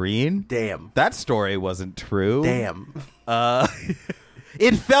wasn't a Marine. Damn. That story wasn't true. Damn.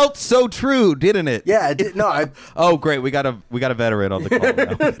 It felt so true, didn't it? Yeah, it did. No, Oh, great! We got a veteran on the call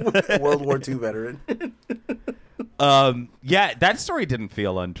now. World War II veteran. Yeah, that story didn't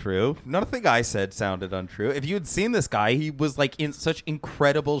feel untrue. Nothing I said sounded untrue. If you had seen this guy, he was in such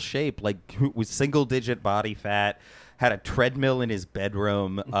incredible shape, with single-digit body fat. Had a treadmill in his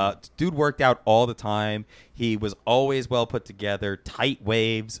bedroom. Dude worked out all the time. He was always well put together. Tight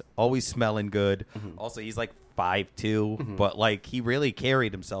waves. Always smelling good. Also, he's 5'2", but he really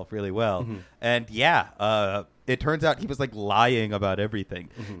carried himself really well. And it turns out he was like lying about everything.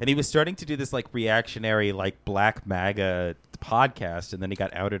 And he was starting to do this like reactionary like Black MAGA podcast, and then he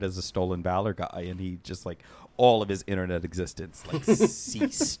got outed as a stolen valor guy, and he just like all of his internet existence like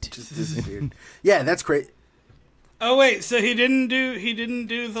ceased. Just disappeared. Yeah, that's great. Oh wait, so he didn't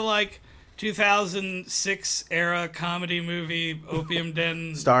do the like 2006 era comedy movie Opium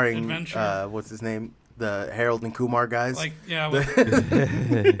Den starring adventure. What's his name? The Harold and Kumar guys. Like yeah,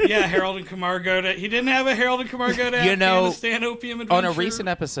 Harold and Kumar go to. He didn't have a Harold and Kumar go to Afghanistan opium adventure. On a recent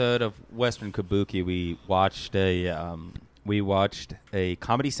episode of Western Kabuki, we watched a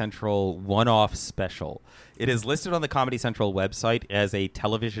Comedy Central one-off special. It is listed on the Comedy Central website as a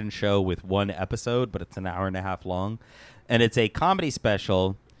television show with one episode, but it's an hour and a half long, and it's a comedy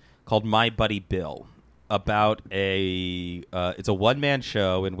special called My Buddy Bill about it's a one-man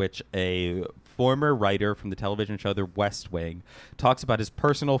show in which a former writer from the television show The West Wing talks about his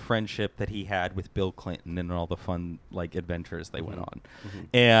personal friendship that he had with Bill Clinton and all the fun like adventures they went on.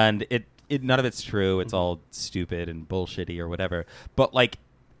 And it none of it's true. It's all stupid and bullshitty or whatever. But like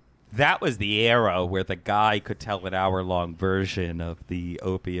that was the era where the guy could tell an hour-long version of the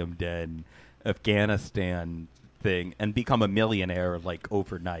Opium Den Afghanistan thing and become a millionaire like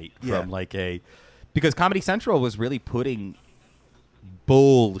overnight from because Comedy Central was really putting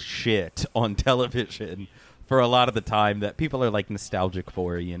bullshit on television for a lot of the time that people are like nostalgic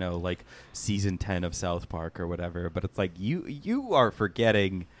for, you know, like season 10 of South Park or whatever. But it's like you are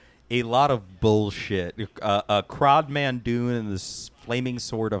forgetting a lot of bullshit. Crod Mandoon and the Flaming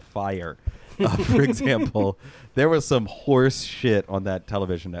Sword of Fire, for example. There was some horse shit on that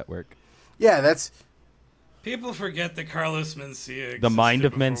television network. Yeah, that's... People forget that Carlos Mencia The Mind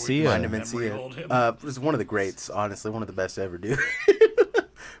of Mencia. Mind of Mencia. Was one of the greats, honestly. One of the best ever, dude.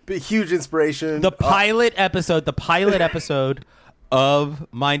 But huge inspiration. The pilot episode of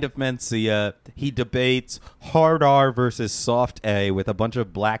Mind of Mencia, he debates hard R versus soft A with a bunch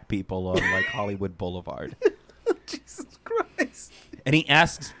of black people on like Hollywood Boulevard. Jesus Christ. And he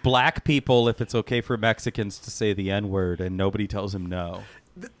asks black people if it's okay for Mexicans to say the N-word, and nobody tells him no.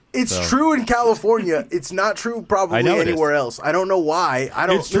 It's true in California. It's not true probably anywhere else. I don't know why.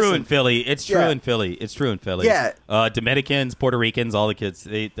 It's true in Philly. It's true in Philly. It's true in Philly. Yeah. Dominicans, Puerto Ricans, all the kids,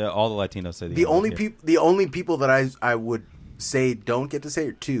 all the Latinos say the only people that I would say don't get to say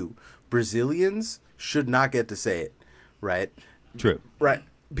it too. Brazilians should not get to say it. Right? True. Right.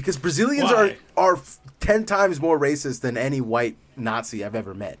 Because Brazilians are 10 times more racist than any white Nazi I've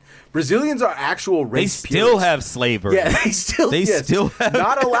ever met. Brazilians are actual race. They still have slavery. Yeah, they still have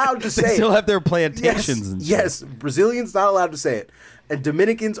not allowed to say it. They still have their plantations and shit. Yes, Brazilians not allowed to say it. And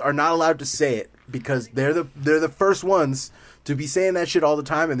Dominicans are not allowed to say it because they're the first ones to be saying that shit all the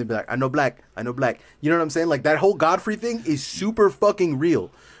time, and they'd be like, I know black. You know what I'm saying? Like that whole Godfrey thing is super fucking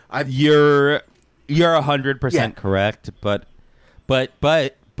real. You're 100% correct, but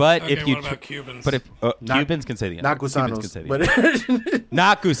okay, if you what about Cubans? But if Cubans can say the N-word. Not Gusanos,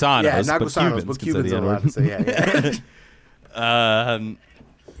 not Gusanos, yeah, not but Gusanos, but Cubans are allowed to say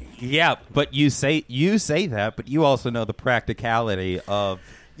yeah. But you say that, but you also know the practicality of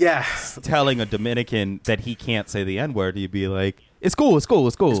telling a Dominican that he can't say the N-word. You'd be like, it's cool. And it's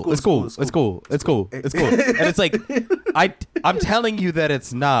like, I'm telling you that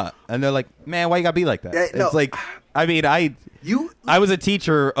it's not. And they're like, man, why you gotta be like that? It's like, I mean, I was a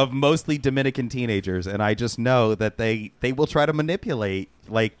teacher of mostly Dominican teenagers, and I just know that they will try to manipulate.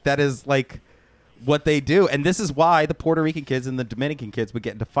 Like, that is like what they do. And this is why the Puerto Rican kids and the Dominican kids would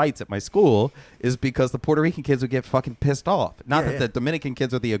get into fights at my school, is because the Puerto Rican kids would get fucking pissed off. Not that the Dominican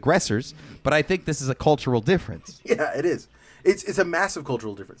kids are the aggressors, but I think this is a cultural difference. Yeah, it is. It's a massive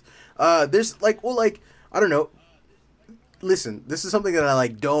cultural difference. There's I don't know. Listen, this is something that I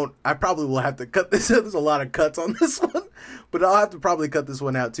probably will have to cut this. There's a lot of cuts on this one, but I'll have to probably cut this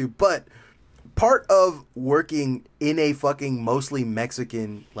one out too. But part of working in a fucking mostly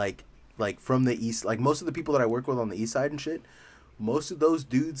Mexican, like from the East, like most of the people that I work with on the East Side and shit, most of those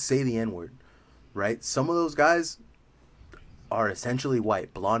dudes say the N-word, right? Some of those guys are essentially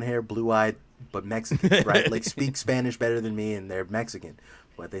white, blonde hair, blue-eyed, but Mexican, right? Like speak Spanish better than me, and they're Mexican,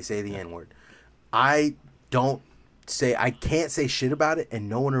 but they say the N-word. I can't say shit about it, and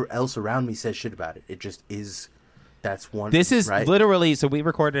no one else around me says shit about it. It just is. That's one. This is right? literally. So we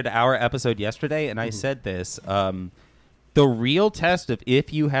recorded our episode yesterday, and I said this. The real test of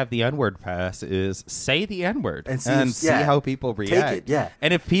if you have the N-word pass is say the N-word and see how people react. Take it,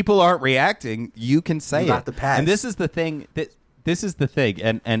 and if people aren't reacting, you can say you got the pass. And this is the thing. This is the thing.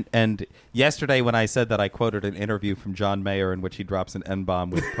 And yesterday when I said that, I quoted an interview from John Mayer in which he drops an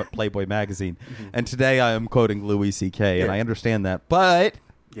N-bomb with Playboy magazine. And today I am quoting Louis C.K. And I understand that. But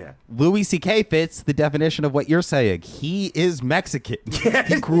Yeah. Louis C.K. fits the definition of what you're saying. He is Mexican. Yeah.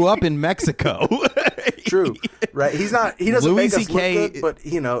 He grew up in Mexico. True. Right. He doesn't Louis make us C.K. look good, but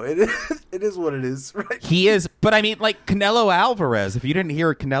it is what it is. Right. He is, but I mean, like Canelo Alvarez. If you didn't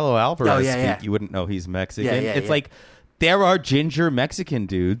hear Canelo Alvarez speak, you wouldn't know he's Mexican. It's like there are ginger Mexican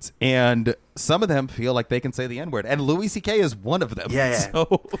dudes, and some of them feel like they can say the N-word, and Louis C.K. is one of them. Yeah.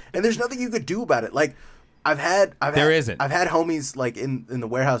 So. And there's nothing you could do about it. Like, I've had homies like in the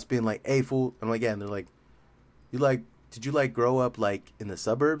warehouse being like, "Hey, fool," I'm like, "Yeah," and they're like, did you like grow up like in the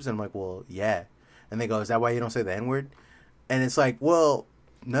suburbs?" And I'm like, "Well, yeah." And they go, "Is that why you don't say the N-word?" And it's like, well,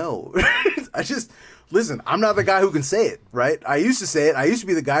 no. Listen, I'm not the guy who can say it, right? I used to say it. I used to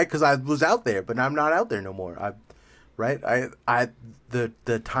be the guy because I was out there, but I'm not out there no more.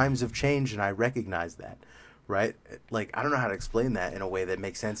 The times have changed, and I recognize that. Right? Like, I don't know how to explain that in a way that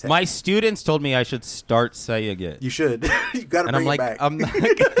makes sense. My students told me I should start saying it. You should. You got to bring it back. I'm not.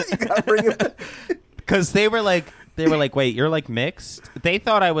 You got to bring it back. Because they were like, wait, you're like mixed? They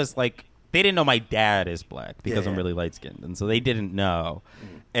thought I was like, they didn't know my dad is black because I'm really light skinned, and so they didn't know.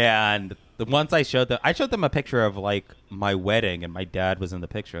 And once I showed them a picture of like my wedding, and my dad was in the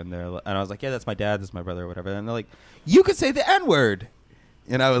picture, and I was like, yeah, that's my dad, that's my brother, or whatever. And they're like, you could say the N-word,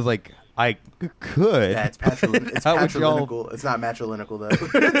 and I was like, I could. Yeah, it's patrilineal. It's not matrilineal though.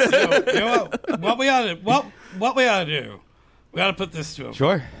 So, you know what we ought to do? We ought to put this to him.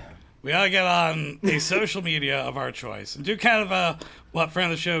 Sure. We ought to get on a social media of our choice and do kind of what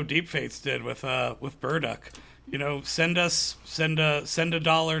friend of the show Deep Fates did with Burdock. You know, send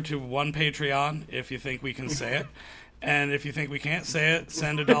 $1 to one Patreon if you think we can say it, and if you think we can't say it,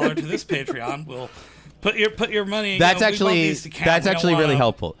 send $1 to this Patreon. We'll put your money. That's actually really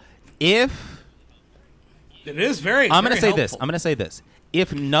helpful. If it is very, I'm going to say helpful. this. I'm going to say this.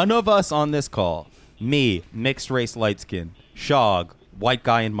 If none of us on this call, me, mixed race, light skin, Shog, white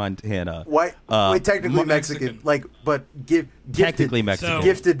guy in Montana, technically Mexican, like, but technically Mexican. So,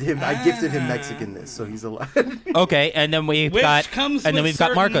 gifted him. I gifted him Mexicanness, so he's alive. Okay, and then we've got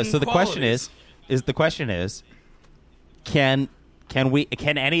Marcos. So the qualities. question is, can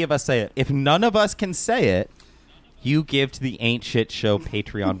any of us say it? If none of us can say it, you give to the Ain't Shit Show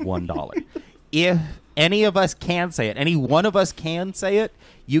Patreon $1. If any of us can say it, any one of us can say it,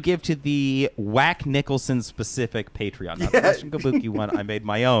 you give to the Whack Nicholson specific Patreon. Not the Russian Kabuki one. I made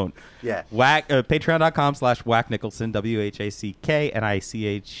my own. Yeah. Patreon.com/Whack Nicholson, WHACKNICOLSON.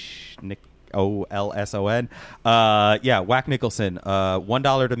 Whack Nicholson.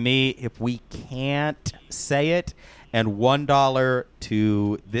 $1 to me if we can't say it, and $1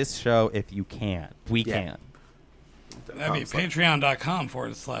 to this show if you can. We can. That'd be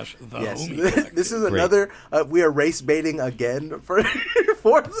patreon.com/the yes. Homie. This is another. We are race baiting again for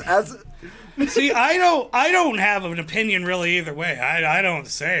as. See, I don't have an opinion really either way. I don't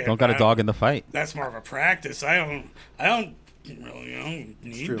say it. Don't got a dog in the fight. That's more of a practice. I don't really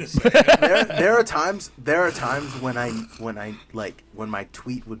need to say it. There are times when my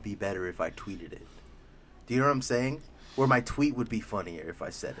tweet would be better if I tweeted it. Do you know what I'm saying? Or my tweet would be funnier if I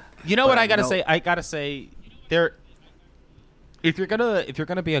said it. You know what I gotta say? I gotta say there. If you're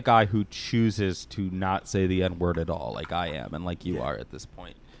gonna be a guy who chooses to not say the N-word at all, like I am and like you are at this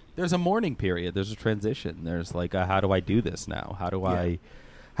point, there's a mourning period. There's a transition. There's like how do I do this now? How do I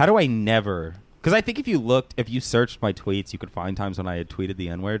never? Because I think if you searched my tweets, you could find times when I had tweeted the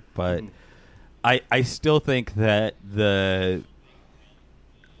N-word, but I still think that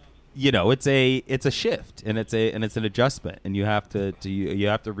it's a shift and it's an adjustment, and you have to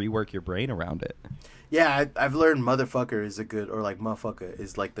rework your brain around it. Yeah, I've learned motherfucker is a good, or like motherfucker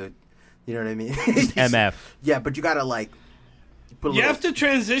is like the, you know what I mean? MF. Yeah, but you gotta like. You have to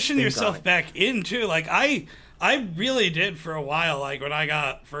transition yourself back into like I really did for a while. Like when I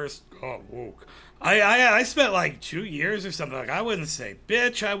got first woke, I spent like 2 years or something. Like I wouldn't say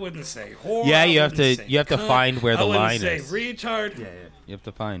bitch, I wouldn't say whore. Yeah, you have to find where the line is. I wouldn't say retard. Yeah. You have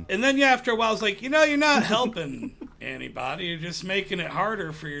to find. And then after a while, I was like, you're not helping anybody. You're just making it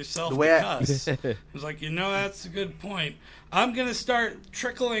harder for yourself to cuss. I was like, that's a good point. I'm going to start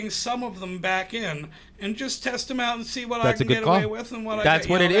trickling some of them back in and just test them out and see what I can get away with and what I get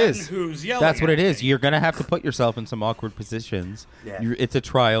yelled at and who's yelling That's what it at is. me. You're going to have to put yourself in some awkward positions. Yeah. It's a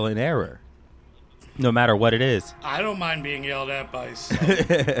trial and error. No matter what it is. I don't mind being yelled at by some.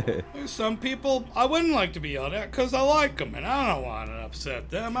 There's some people I wouldn't like to be yelled at because I like them and I don't want to upset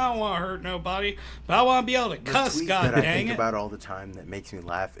them. I don't want to hurt nobody, but I want to be able to cuss. God dang it! That I think about all the time that makes me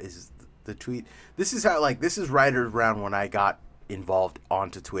laugh is the tweet. This is right around when I got involved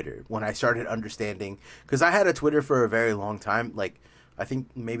onto Twitter, when I started understanding, because I had a Twitter for a very long time. Like I think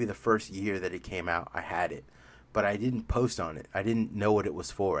maybe the first year that it came out, I had it. but I didn't post on it. I didn't know what it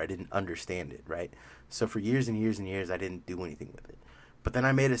was for. I didn't understand it, right? So for years and years and years, I didn't do anything with it. But then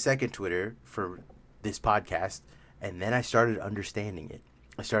I made a second Twitter for this podcast, and then I started understanding it.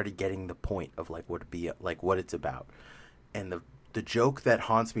 I started getting the point of like what it's about. And the joke that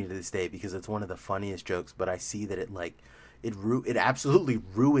haunts me to this day, because it's one of the funniest jokes, but I see that it absolutely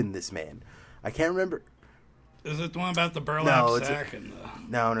ruined this man. I can't remember. Is it the one about the burlap sack and the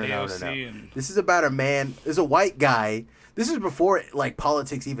No. AOC? This is about a man. There's a white guy. This is before like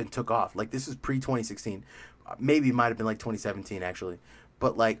politics even took off. Like this is pre-2016. Maybe it might have been like 2017 actually.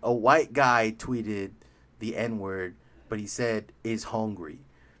 But like a white guy tweeted the N-word, but he said is hungry.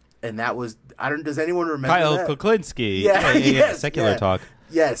 And that was does anyone remember Kyle that? Kuklinski. Yeah, yes, Secular Talk.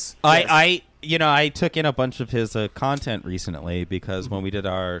 Yes. I took in a bunch of his content recently because when we did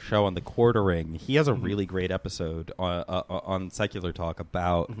our show on the quartering, he has a really great episode on Secular Talk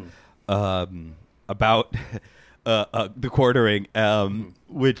about the quartering,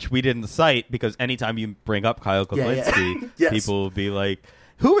 which we didn't cite because anytime you bring up Kyle Kuklinski, Yes. people will be like,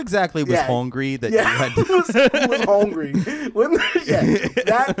 who exactly was hungry that you had to... who was hungry?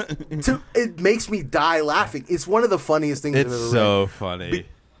 It makes me die laughing. It's one of the funniest things I've ever read. It's so funny.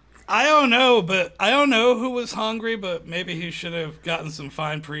 I don't know who was hungry, but maybe he should have gotten some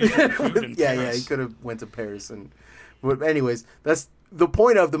fine food in Paris. He could have went to Paris but anyways, that's the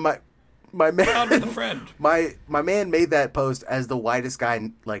point of my man. Found with a friend. My man made that post as the whitest guy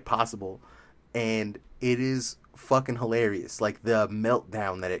like possible, and it is fucking hilarious, like the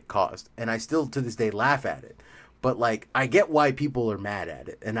meltdown that it caused, and I still to this day laugh at it. But like I get why people are mad at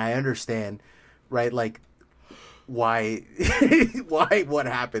it, and I understand, right? Like why what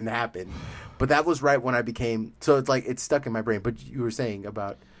happened. But that was right when I became, so it's like it's stuck in my brain. But you were saying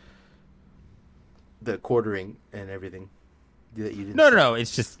about the quartering and everything that you didn't. No.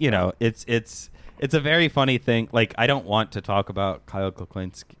 It's just it's a very funny thing. Like I don't want to talk about Kyle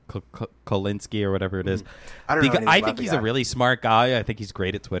Kuklinski or whatever it is. I don't know. I think he's a really smart guy. I think he's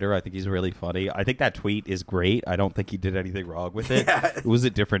great at Twitter. I think he's really funny. I think that tweet is great. I don't think he did anything wrong with it. Yeah. It was a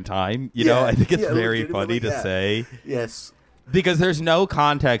different time. You know, I think it's very funny to say. Yes. Because there's no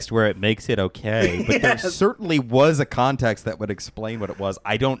context where it makes it okay, but there certainly was a context that would explain what it was.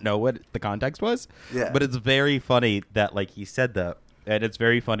 I don't know what the context was, but it's very funny that like he said that, and it's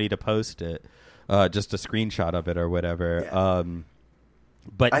very funny to post it, just a screenshot of it or whatever. Yeah.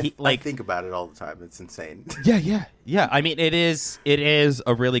 But I think about it all the time. It's insane. Yeah. I mean, it is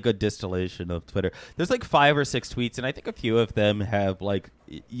a really good distillation of Twitter. There's like 5 or 6 tweets, and I think a few of them have like,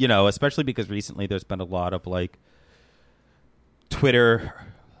 especially because recently there's been a lot of like Twitter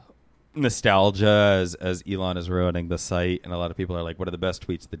nostalgia as Elon is ruining the site, and a lot of people are like, what are the best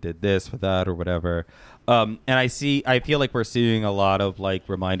tweets that did this or that or whatever. And I feel like we're seeing a lot of like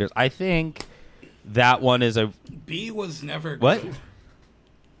reminders. I think that one is B was never good. What?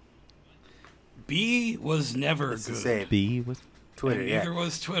 B was never It's good. the same. B was Twitter, neither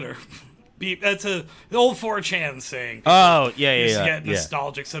was Twitter. B, that's the old 4chan saying. Oh, yeah. You get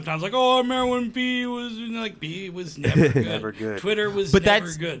nostalgic sometimes, like, oh, I remember when B was never good. Never good. Twitter was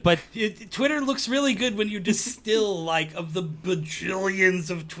never good. But Twitter looks really good when you distill like of the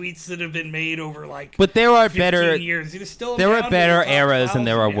bajillions of tweets that have been made over like. But there are 15 years. You distill them there down are better to the top eras and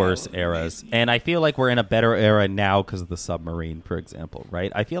there are 1,000. worse eras, and I feel like we're in a better era now because of the submarine, for example.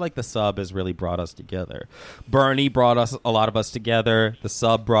 Right? I feel like the sub has really brought us together. Bernie brought a lot of us together. The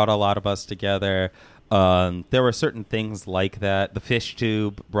sub brought a lot of us together. There were certain things like that. The fish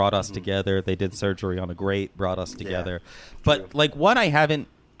tube brought us together. They did surgery on a grape, brought us together. But like one I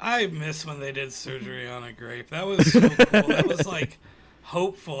miss when they did surgery on a grape. That was so cool. That was like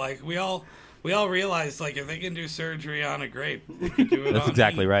hopeful. Like we all realized like if they can do surgery on a grape, they can do it. That's on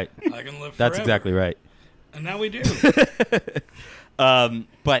exactly me. right. I can live. That's forever. exactly right. And now we do.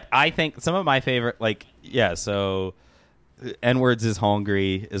 But I think some of my favorite, so N-words is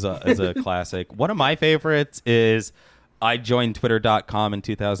hungry is a classic. One of my favorites is I joined Twitter.com in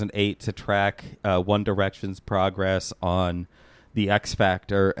 2008 to track One Direction's progress on the X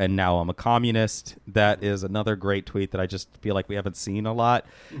Factor, and now I'm a communist. That is another great tweet that I just feel like we haven't seen a lot.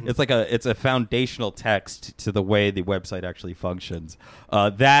 It's a foundational text to the way the website actually functions.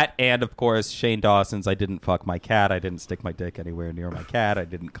 That, and of course Shane Dawson's I didn't fuck my cat, I didn't stick my dick anywhere near my cat, I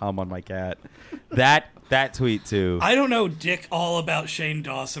didn't cum on my cat. That tweet too. I don't know dick all about Shane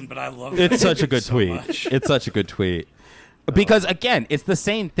Dawson, but I love it. It's such a good so tweet. much. It's such a good tweet. Because again, it's the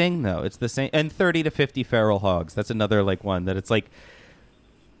same thing though. It's the same. And 30 to 50 feral hogs. That's another like one that it's like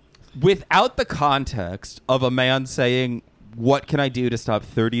without the context of a man saying what can I do to stop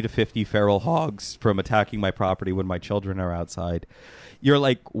 30 to 50 feral hogs from attacking my property when my children are outside? You're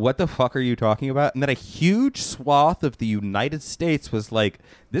like, what the fuck are you talking about? And then a huge swath of the United States was like,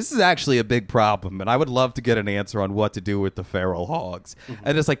 this is actually a big problem, and I would love to get an answer on what to do with the feral hogs. Mm-hmm.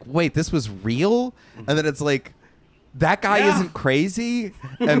 And it's like, wait, this was real? Mm-hmm. And then it's like, that guy isn't crazy,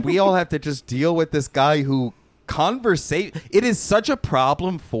 and we all have to just deal with this guy who it is such a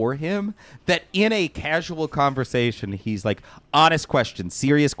problem for him that in a casual conversation, he's like, honest question,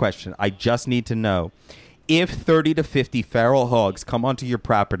 serious question, I just need to know. If 30 to 50 feral hogs come onto your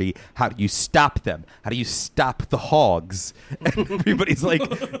property, how do you stop them? How do you stop the hogs? And everybody's like,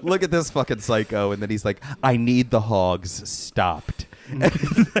 look at this fucking psycho. And then he's like, I need the hogs stopped.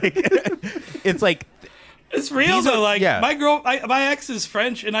 It's like, it's real though. My ex is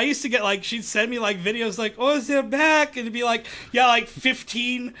French, and I used to get like, she'd send me like videos like, "Oh, is it back?" and it'd be like, yeah, like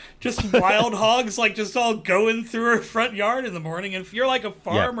 15 just wild hogs, like just all going through her front yard in the morning. And if you're like a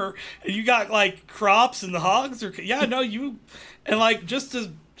farmer and you got like crops and the hogs are, and like just as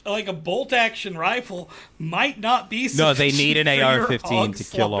like a bolt action rifle might not be sufficient. No, they need an AR-15 to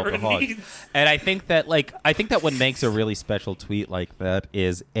kill all the hogs. And I think that what makes a really special tweet like that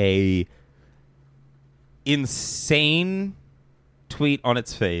is a insane tweet on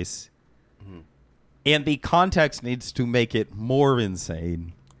its face, and the context needs to make it more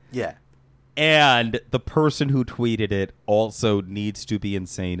insane. Yeah. And the person who tweeted it also needs to be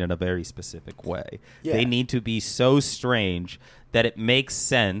insane in a very specific way. Yeah. They need to be so strange that it makes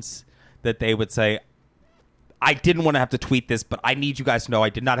sense that they would say, I didn't want to have to tweet this, but I need you guys to know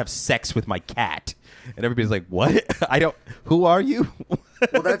I did not have sex with my cat. And everybody's like, what? Who are you?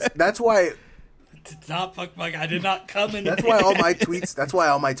 Well, that's why... Did not fuck my. I did not come in. That's why all my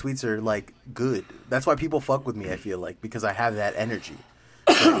tweets are like good. That's why people fuck with me. I feel like because I have that energy.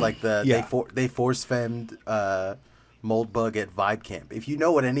 Like they force femmed Moldbug at Vibe Camp. If you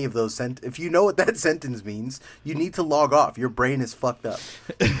know what any of those if you know what that sentence means, you need to log off. Your brain is fucked up.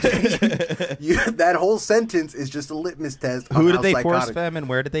 That whole sentence is just a litmus test. Who did they force fem and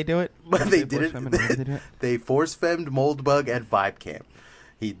where did they do it? They force femmed Moldbug at Vibe Camp.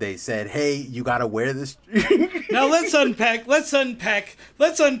 They said, "Hey, you gotta wear this." Now let's unpack.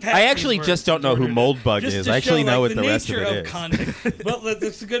 I actually just don't know who Moldbug is. I actually know what the rest of it is. Well,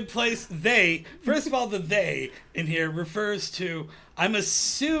 that's a good place. First of all, the they in here refers to. I'm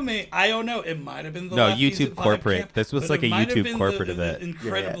assuming. I don't know. It might have been the YouTube corporate. Camp, this was like a YouTube corporate event.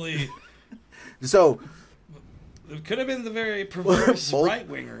 Incredibly. Yeah. So. It could have been the very perverse right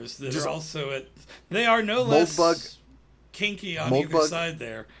wingers that are also at. They are no less. Moldbug. Kinky on either side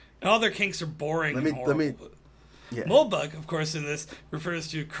there. And all their kinks are boring and horrible. Moldbug, of course, in this refers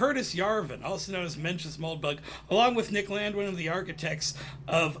to Curtis Yarvin, also known as Mencius Moldbug, along with Nick Land, one of the architects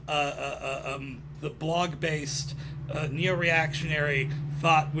of the blog-based neo-reactionary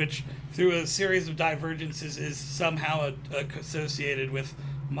thought, which, through a series of divergences, is somehow associated with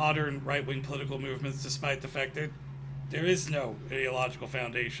modern right-wing political movements, despite the fact that there is no ideological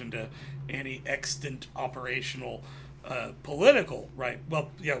foundation to any extant operational political right. Well,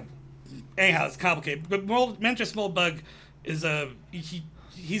 anyhow, it's complicated. But Mencius Moldbug is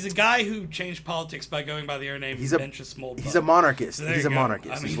he's a guy who changed politics by going by the air name Mencius Moldbug. He's a monarchist. So he's a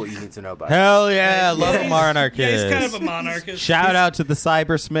monarchist. Is what you need to know about. Hell yeah, love a monarchist. Yeah, he's kind of a monarchist. Shout out to the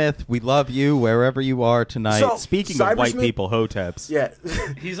Cybersmith. We love you wherever you are tonight. So, speaking of white people, hoteps. Yeah,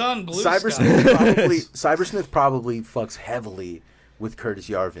 he's on Blue Cybersmith probably fucks heavily with Curtis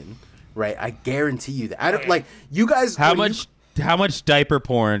Yarvin. Right, I guarantee you that. I don't like you guys. How much diaper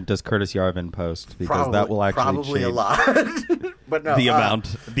porn does Curtis Yarvin post? Because that will actually change a lot. But no, the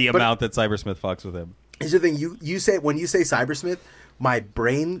amount that Cybersmith fucks with him. Here's the thing: you say when you say Cybersmith, my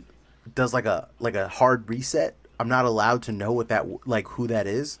brain does like a hard reset. I'm not allowed to know what that who that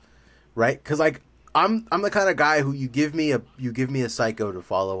is, right? Because I'm the kind of guy who you give me a psycho to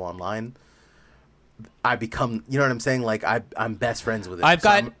follow online, I become, you know what I'm saying? Like I'm best friends with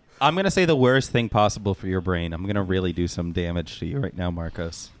it. I'm going to say the worst thing possible for your brain. I'm going to really do some damage to you right now,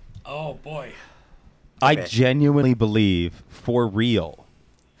 Marcos. Oh, boy. I genuinely believe, for real,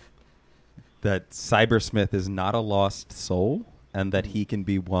 that Cybersmith is not a lost soul and that he can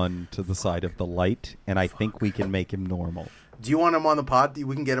be won to the side of the light, and I think we can make him normal. Do you want him on the pod?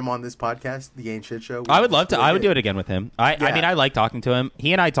 We can get him on this podcast, The Ain't Shit Show. I would love to. I would do it again with him. I mean, I like talking to him.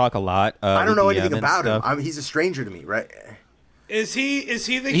 He and I talk a lot. I don't know anything about him. He's a stranger to me, right? Is he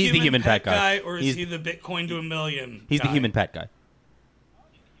the human pet guy, or is he the Bitcoin to $1 million? He's the human pet guy.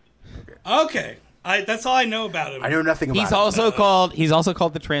 Okay, that's all I know about him. I know nothing about him. He's also called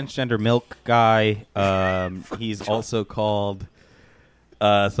the transgender milk guy. He's also called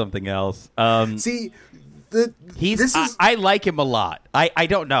something else. See, I like him a lot. I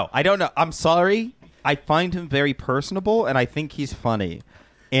don't know. I'm sorry. I find him very personable, and I think he's funny.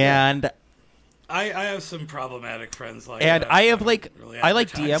 And I have some problematic friends like and that. I have I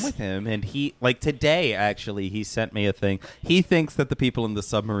advertise. DM with him, and he today actually he sent me a thing. He thinks that the people in the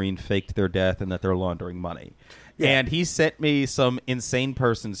submarine faked their death and that they're laundering money. Yeah. And he sent me some insane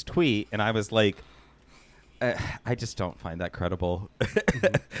person's tweet, and I was like, I just don't find that credible.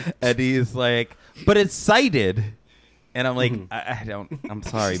 And he's like, but it's cited. And I'm like, I don't. I'm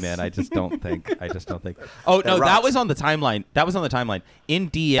sorry, man. I just don't think. Oh no, that was on the timeline. In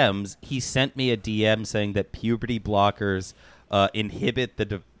DMs, he sent me a DM saying that puberty blockers inhibit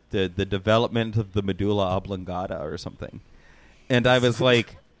the development of the medulla oblongata or something. And I was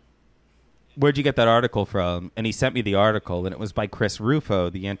like, where'd you get that article from? And he sent me the article, and it was by Chris Rufo,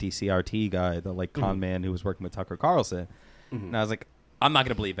 the anti-CRT guy, the con man who was working with Tucker Carlson. And I was like, I'm not going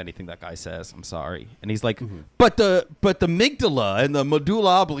to believe anything that guy says. I'm sorry. And he's like, but the amygdala and the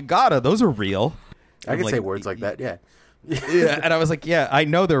medulla oblongata, those are real. I can say words like that, yeah. Yeah, and I was like, yeah, I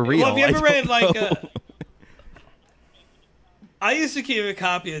know they're real. Well, have you ever read, I used to keep a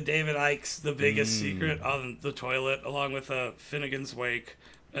copy of David Icke's The Biggest Secret on the toilet, along with Finnegan's Wake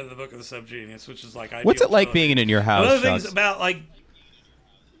and the Book of the Subgenius, which is like... What's it like being in your house, Other things about, I like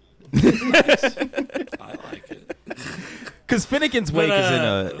it. Because Finnegan's Wake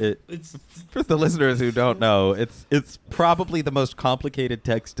is for the listeners who don't know, it's probably the most complicated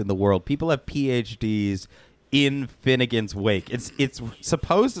text in the world. People have PhDs in Finnegan's Wake. It's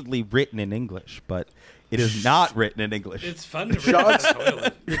supposedly written in English, but it is not written in English. It's fun to read on the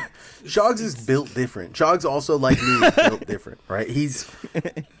toilet. Shoggs is built different. Shoggs also, like me, is built different, right?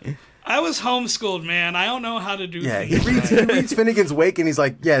 I was homeschooled, man. I don't know how to do things. He reads Finnegan's Wake, and he's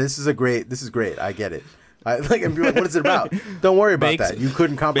like, yeah, this is great. I get it. And be like, what is it about? Don't worry about that. You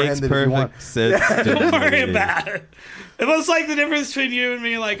couldn't comprehend it if you want. Don't worry about it. It was like the difference between you and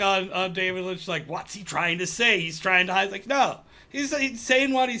me, like on David Lynch. Like, what's he trying to say? He's trying to hide. Like, no, he's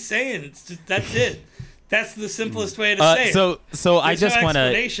saying what he's saying. It's just, that's it. That's the simplest way to say it. So I just want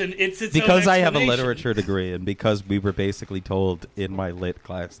to, because I have a literature degree, and because we were basically told in my lit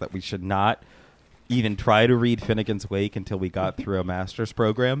class that we should not even try to read Finnegan's Wake until we got through a master's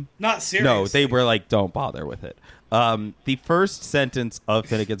program. Not seriously. No, they were like, don't bother with it. The first sentence of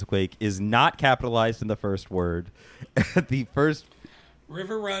Finnegan's Wake is not capitalized in the first word. The first...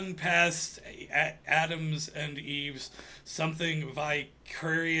 River run past Adam's and Eve's, something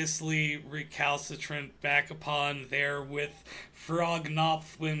vicariously recalcitrant back upon there with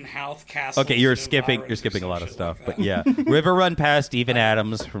Frognopthwin Houth Castle. Okay, you're skipping a lot of stuff, but yeah. River run past even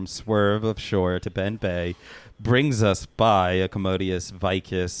Adams from swerve of shore to Bend Bay brings us by a commodious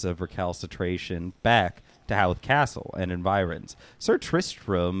vicus of recalcitration back to Houth Castle and environs. Sir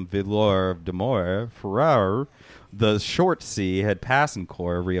Tristram Villor de Moor Ferrar, the short sea had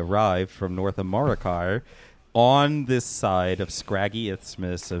Passencore re-arrived from north of Moricar on this side of Scraggy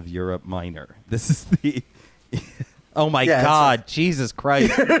Isthmus of Europe Minor. This is the... Oh my God, Jesus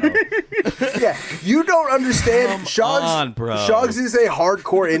Christ. Yeah, you don't understand. Shoggs is a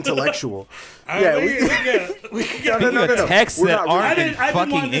hardcore intellectual. We can get texts that aren't in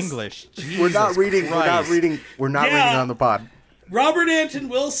fucking English. We're not reading on the pod. Robert Anton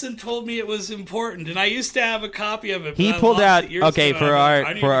Wilson told me it was important, and I used to have a copy of it. He pulled out for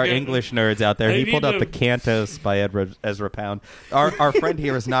our English nerds out there. He pulled out the Cantos by Ezra Pound. Our friend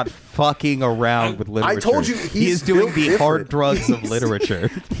here is not fucking around with literature. I told you he's doing the hard drugs of literature.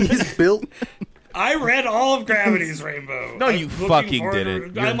 He's built. I read all of Gravity's Rainbow. No, you fucking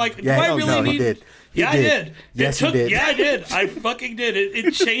didn't. I'm like, do I really need? He did. I did. Yes, he did. Yeah, I did. I fucking did.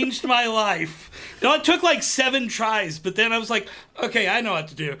 It changed my life. No, it took like 7 tries, but then I was like, okay, I know what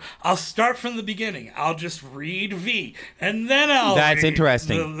to do. I'll start from the beginning. I'll just read V, and then I'll. That's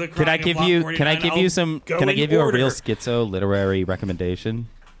interesting. Can I give you a real schizo literary recommendation?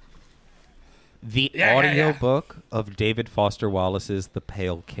 The audiobook of David Foster Wallace's The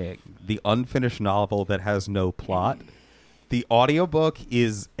Pale King, the unfinished novel that has no plot. The audiobook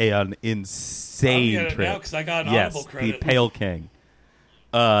is an insane trip. Now 'cause I got an Audible credit. The Pale King.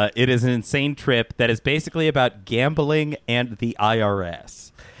 It is an insane trip that is basically about gambling and the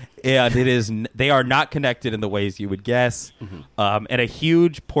IRS. And they are not connected in the ways you would guess. And a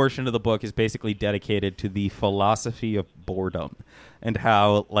huge portion of the book is basically dedicated to the philosophy of boredom and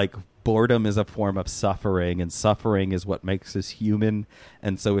how, like, boredom is a form of suffering, and suffering is what makes us human.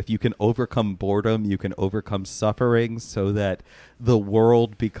 And so if you can overcome boredom, you can overcome suffering so that the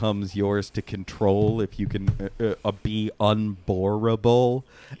world becomes yours to control if you can be unboreable.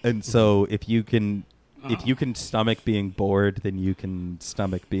 And so if you can stomach being bored, then you can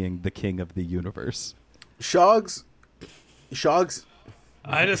stomach being the king of the universe. Shog's.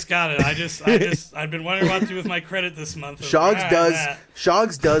 I just got it. I've been wondering what to do with my credit this month.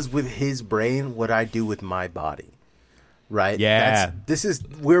 Shog's does with his brain what I do with my body. Right? Yeah.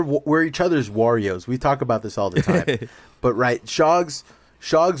 We're each other's Warriors. We talk about this all the time. But right, Shog's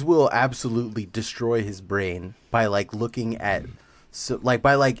will absolutely destroy his brain by like looking at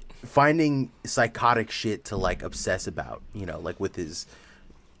by like finding psychotic shit to like obsess about, you know, like with his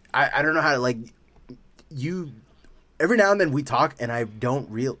I don't know how to like you every now and then we talk and I don't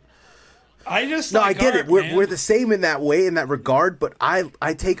I just I get it. We're the same in that way, in that regard. But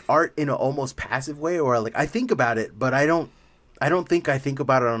I take art in an almost passive way, or like I think about it, but I don't think I think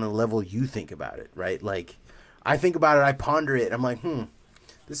about it on a level you think about it, right? Like I think about it, I ponder it. I'm like,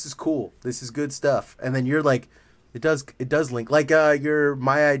 this is cool. This is good stuff. And then you're like, it does link. Like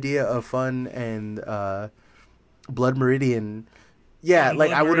my idea of fun and Blood Meridian. Yeah, and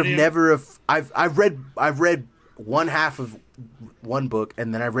like I would have never have. I've read one half of one book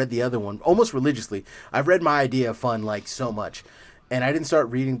and then I read the other one almost religiously. I've read My Idea of Fun like so much, and I didn't start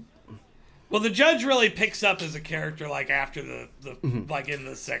reading. Well, the judge really picks up as a character like after the like in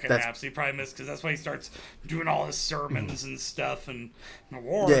the second half, so he probably missed because that's why he starts doing all his sermons and stuff and the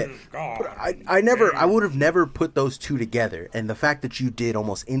war is gone. I would have never put those two together, and the fact that you did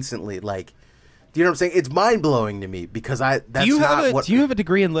almost instantly, like, do you know what I'm saying? It's mind blowing to me because do you have a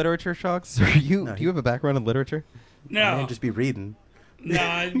degree in literature, Shox? Do you have a background in literature? No, I just be reading. No,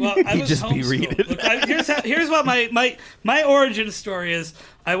 I was just be reading. Look, here's what my origin story is.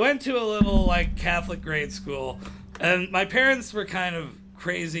 I went to a little like Catholic grade school, and my parents were kind of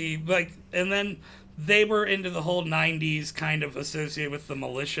crazy, like, and then they were into the whole '90s kind of associated with the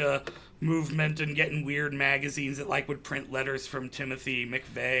militia movement and getting weird magazines that like would print letters from Timothy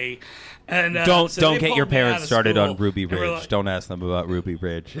McVeigh. And don't get your parents started on Ruby Ridge. Like, don't ask them about Ruby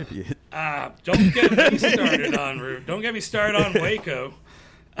Ridge. Don't get me started on Don't get me started on Waco.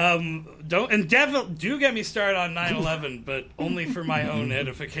 Do get me started on 9/11, but only for my own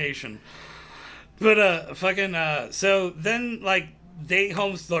edification. But so then like they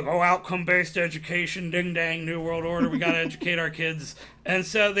homeschool, outcome-based education, ding-dang, New World Order, we got to educate our kids. And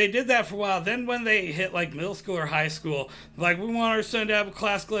so they did that for a while. Then when they hit, like, middle school or high school, like, we want our son to have a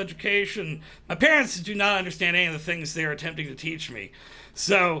classical education. My parents do not understand any of the things they're attempting to teach me.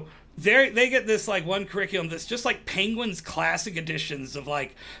 So they get this, like, one curriculum that's just, like, Penguin's classic editions of,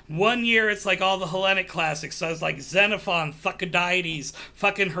 like, 1 year it's, like, all the Hellenic classics. So it's, like, Xenophon, Thucydides,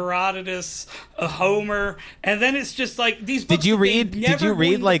 fucking Herodotus, Homer. And then it's just, like, these books. Did you read,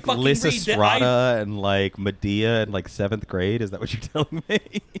 like, Lysistrata and, like, Medea in, like, 7th grade? Is that what you're telling me?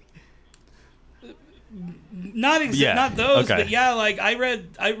 Not those, okay. But yeah, like, I read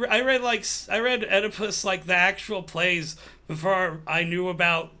Oedipus, like, the actual plays before I knew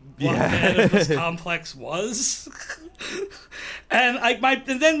about what the Oedipus complex was. And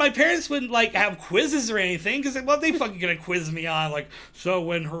then my parents wouldn't like have quizzes or anything because what they fucking gonna quiz me on, like, so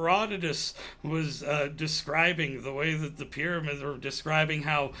when Herodotus was describing the way that the pyramids, or describing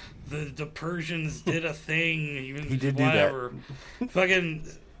how the Persians did a thing, even he did whatever. Do that. Fucking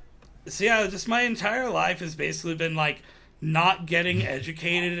so yeah, just my entire life has basically been like not getting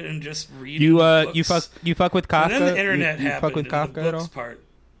educated and just reading books. You fuck with Kafka? And then the internet happened. You fuck with Kafka the at all? Part.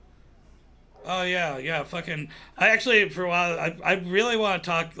 Oh yeah, fucking. I actually, for a while, I really want to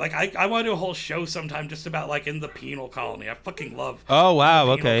talk. Like, I want to do a whole show sometime just about like in the penal colony. I fucking love. Oh wow,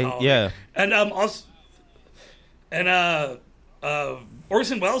 the okay, colony. yeah. And also, and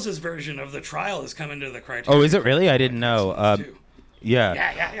Orson Welles' version of the trial has come into the Criterion. Oh, is it really? I didn't know.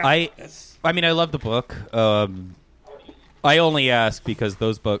 Yeah. I mean, I love the book. I only ask because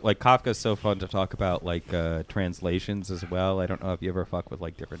those books, like Kafka's so fun to talk about, like translations as well. I don't know if you ever fuck with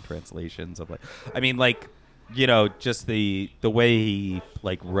like different translations of like, I mean, like, you know, just the way he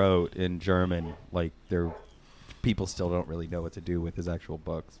like wrote in German, like people still don't really know what to do with his actual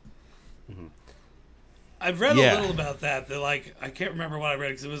books. Mm-hmm. I've read a little about that. That like I can't remember what I read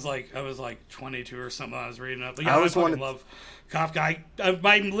because it was like I was like 22 or something. I was reading it. But yeah, I love Kafka.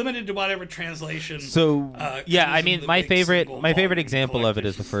 I'm limited to whatever translation. So I mean, my favorite example of it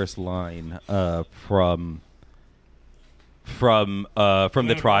is the first line from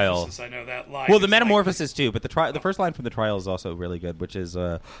the trial. I know that line. Well, the Metamorphosis too, but the first line from the trial is also really good, which is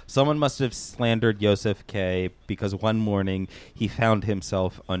someone must have slandered Joseph K. because one morning he found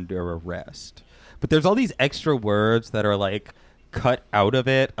himself under arrest. But there's all these extra words that are like cut out of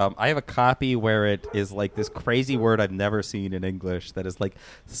it. I have a copy where it is like this crazy word I've never seen in English that is like,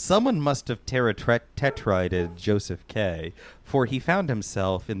 someone must have tetraided Joseph K., for he found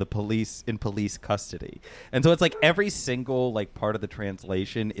himself in police custody. And so it's like every single like part of the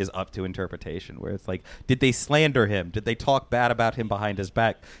translation is up to interpretation, where it's like, did they slander him? Did they talk bad about him behind his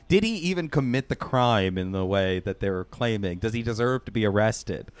back? Did he even commit the crime in the way that they were claiming? Does he deserve to be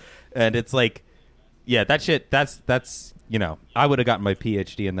arrested? And it's like, yeah, that shit, that's you know, I would have gotten my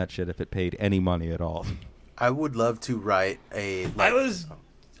PhD in that shit if it paid any money at all. I would love to write a...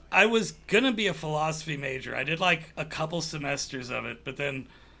 I was going to be a philosophy major. I did like a couple semesters of it, but then,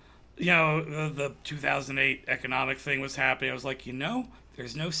 you know, the 2008 economic thing was happening. I was like, you know,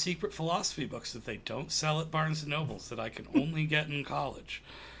 there's no secret philosophy books that they don't sell at Barnes & Nobles that I can only get in college.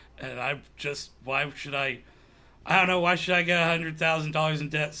 And why should I don't know, why should I get $100,000 in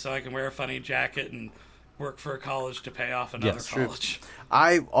debt so I can wear a funny jacket and work for a college to pay off another college? True.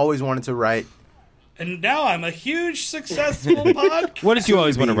 I always wanted to write. And now I'm a huge successful podcast. What did you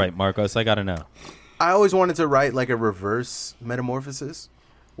always want to write, Marcos? I got to know. I always wanted to write like a reverse metamorphosis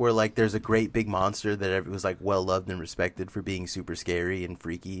where like there's a great big monster that was like well loved and respected for being super scary and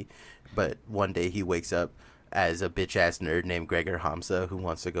freaky. But one day he wakes up as a bitch ass nerd named Gregor Hamza who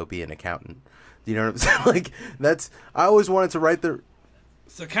wants to go be an accountant. Do you know what I'm saying? Like I always wanted to write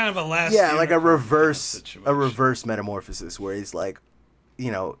so kind of a last like a reverse metamorphosis where he's like, you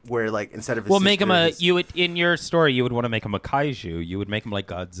know, where like instead of make him in your story you would want to make him a kaiju. You would make him like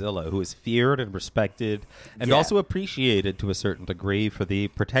Godzilla, who is feared and respected and also appreciated to a certain degree for the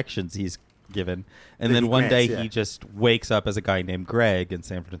protections he's given. And then one day he just wakes up as a guy named Greg in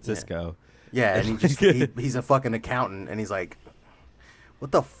San Francisco. Yeah, and he's a fucking accountant, and he's like,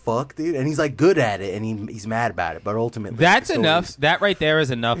 what the fuck, dude? And he's like good at it, and he's mad about it. But ultimately, that's enough. That right there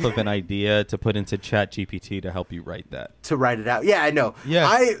is enough of an idea to put into ChatGPT to help you write that. To write it out. Yeah, I know. Yeah,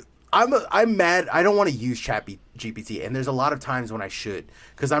 I'm mad. I don't want to use ChatGPT, and there's a lot of times when I should,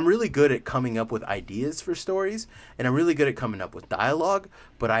 because I'm really good at coming up with ideas for stories, and I'm really good at coming up with dialogue.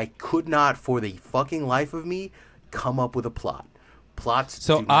 But I could not, for the fucking life of me, come up with a plot. Plots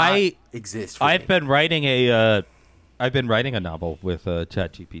do not exist. I've been writing a novel with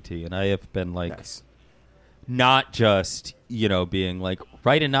ChatGPT, and I have been like, not just, you know, being like,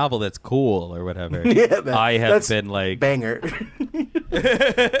 write a novel that's cool or whatever. I have been like banger.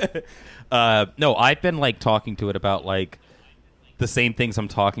 No, I've been like talking to it about like the same things I'm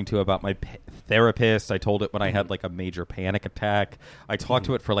talking to about my therapist. I told it when I had like a major panic attack. I talked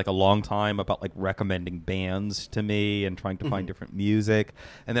to it for like a long time about like recommending bands to me and trying to find different music.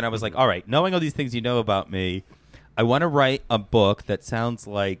 And then I was like, all right, knowing all these things you know about me, I want to write a book that sounds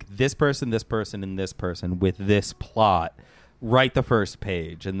like this person, and this person with this plot. Write the first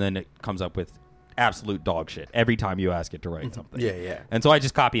page, and then it comes up with absolute dog shit every time you ask it to write something. Yeah. And so I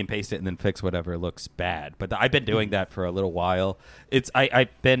just copy and paste it and then fix whatever looks bad. But I've been doing that for a little while. I've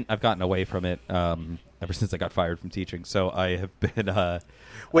gotten away from it ever since I got fired from teaching. So I have been.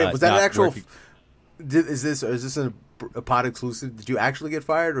 Wait, was that an actual? Is this a pod exclusive? Did you actually get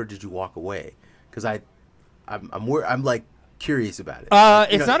fired, or did you walk away? Because I'm like curious about it.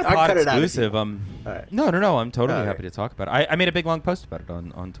 It's not a pod exclusive. Right. No. I'm totally happy to talk about it. I made a big long post about it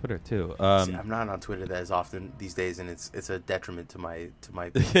on Twitter too. See, I'm not on Twitter that as often these days, and it's a detriment to my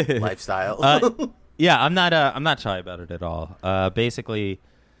lifestyle. Yeah, I'm not shy about it at all. Basically,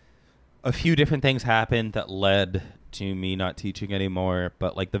 a few different things happened that led to me not teaching anymore.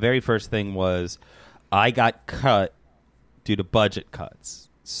 But like the very first thing was, I got cut due to budget cuts.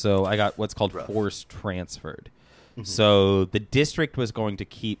 So I got what's called forced transferred. So the district was going to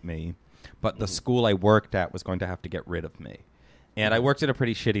keep me, but the school I worked at was going to have to get rid of me. And I worked at a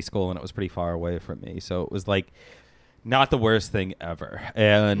pretty shitty school, and it was pretty far away from me. So it was like not the worst thing ever.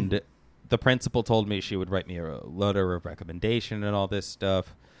 And the principal told me she would write me a letter of recommendation and all this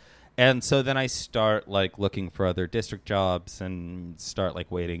stuff. And so then I start like looking for other district jobs and start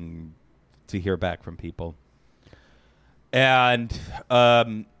like waiting to hear back from people. And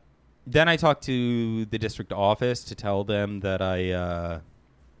then I talked to the district office to tell them that I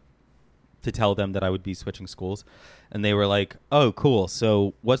would be switching schools, and they were like, "Oh, cool.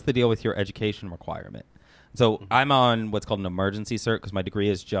 So what's the deal with your education requirement?" So I'm on what's called an emergency cert because my degree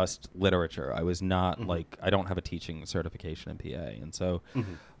is just literature. I was not like I don't have a teaching certification in PA, and so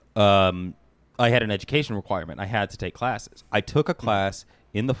I had an education requirement. I had to take classes. I took a class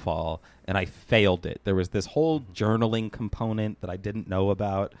in the fall, and I failed it. There was this whole journaling component that I didn't know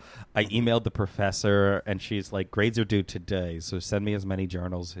about. I emailed the professor, and she's like, grades are due today, so send me as many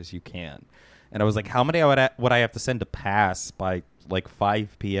journals as you can. And I was like, how many would I have to send to pass by like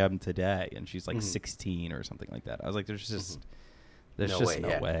 5 p.m. today? And she's like 16 or something like that. I was like, there's just There's No just way, no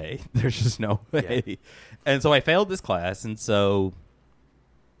yeah. way. There's just no way. Yeah. And so I failed this class, and so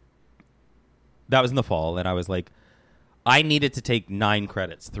that was in the fall, and I was like, I needed to take 9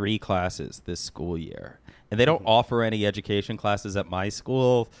 credits, 3 classes this school year. And they don't offer any education classes at my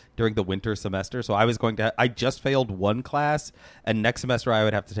school during the winter semester. So I just failed 1 class, and next semester I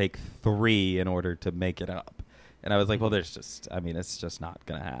would have to take 3 in order to make it up. And I was like, well, it's just not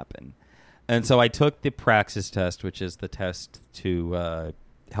going to happen. And so I took the praxis test, which is the test to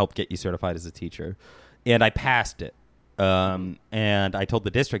help get you certified as a teacher. And I passed it. And I told the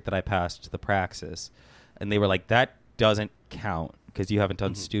district that I passed the praxis. And they were like, that doesn't count because you haven't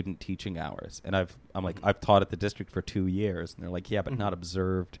done student teaching hours. And I'm like, I've taught at the district for 2 years. And they're like, yeah, but not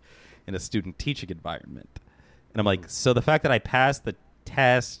observed in a student teaching environment. And I'm like, so the fact that I passed the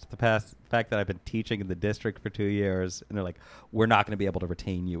test, the fact that I've been teaching in the district for 2 years, and they're like, we're not going to be able to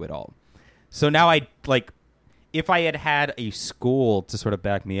retain you at all. So now if I had had a school to sort of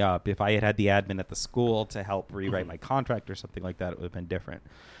back me up, if I had had the admin at the school to help rewrite my contract or something like that, it would have been different.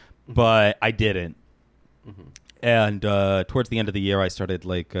 But I didn't. And towards the end of the year, I started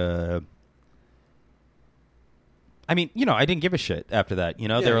I didn't give a shit after that.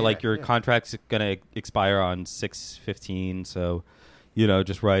 They were like, your contract's going to expire on 6/15, so,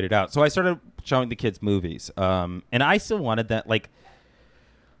 just write it out. So I started showing the kids movies. And I still wanted that,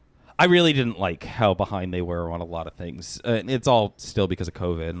 I really didn't like how behind they were on a lot of things. It's all still because of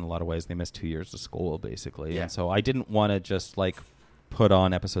COVID. In a lot of ways, they missed 2 years of school, basically. Yeah. And so I didn't want to just, put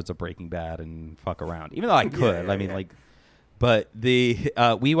on episodes of Breaking Bad and fuck around, even though I could. But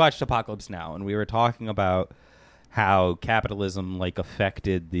we watched Apocalypse Now, and we were talking about how capitalism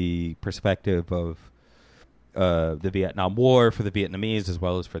affected the perspective of the Vietnam War for the Vietnamese as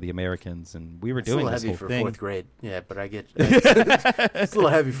well as for the Americans, and we were doing this whole thing. It's a little heavy for 4th grade, yeah, but I get it's a little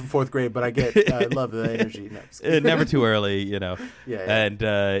heavy for 4th grade, but I love the energy. No, never too early, Yeah. And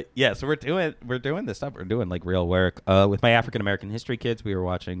so we're doing this stuff. We're doing real work with my African American history kids. We were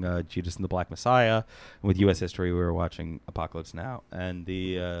watching Judas and the Black Messiah, and with U.S. history, we were watching Apocalypse Now, and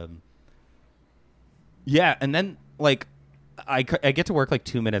and then I get to work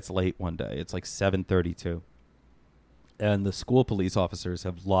 2 minutes late one day. It's 7:32. And the school police officers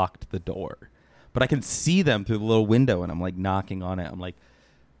have locked the door. But I can see them through the little window, and I'm knocking on it. I'm like,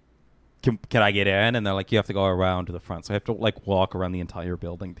 can I get in? And they're like, you have to go around to the front. So I have to walk around the entire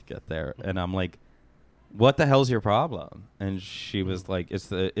building to get there. And I'm like, what the hell's your problem? And she was like,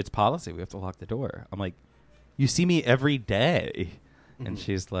 it's policy. We have to lock the door. I'm like, you see me every day. And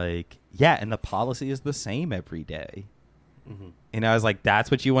she's like, yeah, and the policy is the same every day. And I was like, that's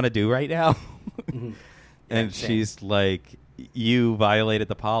what you want to do right now? And she's like, you violated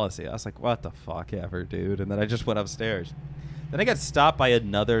the policy. I was like, what the fuck ever, dude? And then I just went upstairs. Then I got stopped by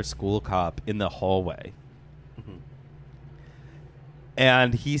another school cop in the hallway.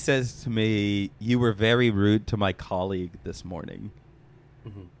 And he says to me, you were very rude to my colleague this morning.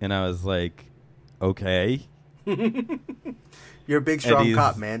 And I was like, okay. You're a big, strong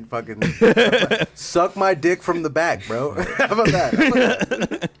cop, man. Fucking suck my dick from the back, bro. How about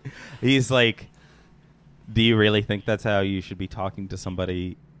that? He's like, do you really think that's how you should be talking to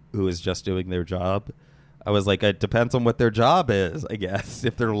somebody who is just doing their job? I was like, it depends on what their job is, I guess.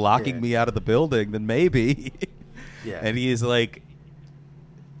 If they're locking me out of the building, then maybe. And he's like,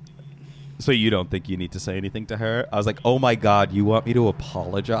 so you don't think you need to say anything to her? I was like, oh my God, you want me to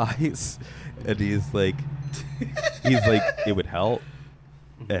apologize? And he's like, it would help.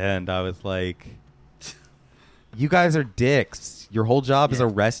 And I was like, you guys are dicks. Your whole job is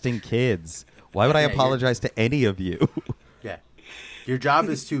arresting kids. Why would I apologize to any of you? Yeah. Your job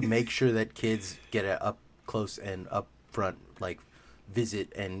is to make sure that kids get an up close and up front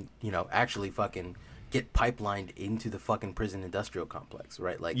visit and, actually fucking get pipelined into the fucking prison industrial complex,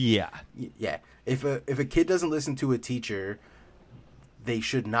 right? Yeah. If a kid doesn't listen to a teacher, they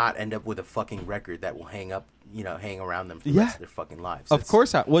should not end up with a fucking record that will hang around them for the rest of their fucking lives. Of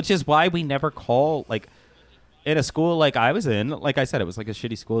course not. Which is why we never call, in a school I was in, like I said, it was a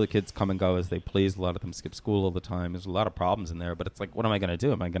shitty school. The kids come and go as they please. A lot of them skip school all the time. There's a lot of problems in there. But it's what am I going to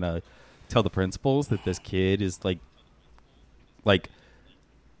do? Am I going to tell the principals that this kid is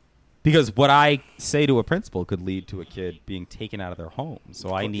because what I say to a principal could lead to a kid being taken out of their home.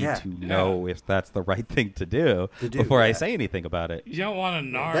 So I need to know if that's the right thing to do before I say anything about it. You don't want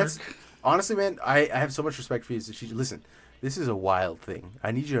to narc. Honestly, man, I have so much respect for you. Listen, this is a wild thing.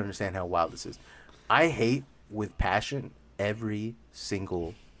 I need you to understand how wild this is. I hate with passion every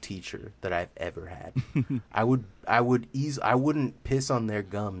single teacher that I've ever had. I wouldn't piss on their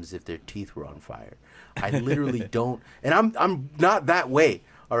gums if their teeth were on fire. I literally don't, and I'm not that way.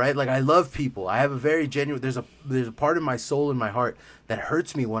 All right, like I love people. I have a very genuine. There's a part of my soul and my heart that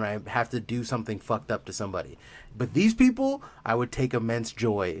hurts me when I have to do something fucked up to somebody. But these people, I would take immense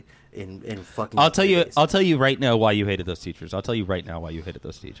joy in fucking. I'll tell you right now why you hated those teachers.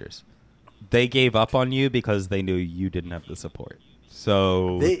 They gave up on you because they knew you didn't have the support.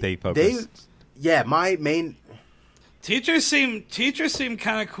 So they focused. My main. Teachers seem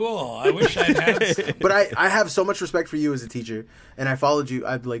kind of cool. I wish I'd had some. But I have so much respect for you as a teacher, and I followed you.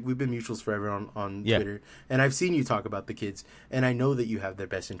 We've been mutuals forever on Twitter, and I've seen you talk about the kids, and I know that you have their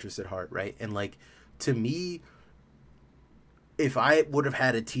best interests at heart, right? And like, to me, if I would have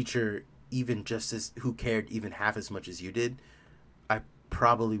had a teacher even who cared even half as much as you did, I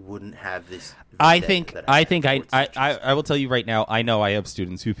probably wouldn't have this. I will tell you right now, I know I have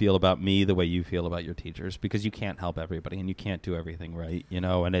students who feel about me the way you feel about your teachers, because you can't help everybody and you can't do everything right,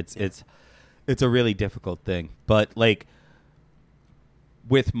 and it's a really difficult thing. But like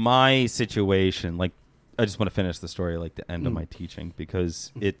with my situation, like I just want to finish the story, like the end of my teaching,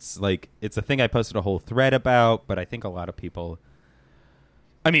 because it's a thing I posted a whole thread about, but I think a lot of people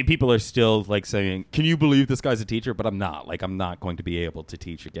are still like saying, can you believe this guy's a teacher? But I'm not. Like, I'm not going to be able to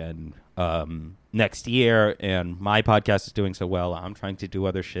teach again next year. And my podcast is doing so well. I'm trying to do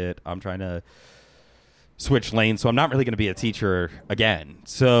other shit. I'm trying to switch lanes. So I'm not really going to be a teacher again.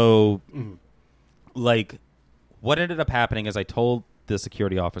 So, like, what ended up happening is I told the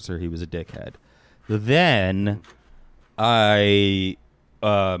security officer he was a dickhead. Then a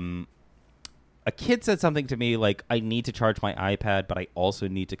kid said something to me like, I need to charge my iPad, but I also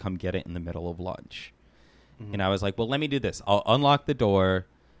need to come get it in the middle of lunch. And I was like, well, let me do this. I'll unlock the door.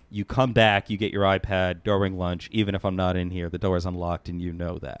 You come back. You get your iPad during lunch. Even if I'm not in here, the door is unlocked, and you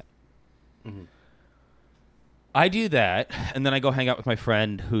know that. I do that, and then I go hang out with my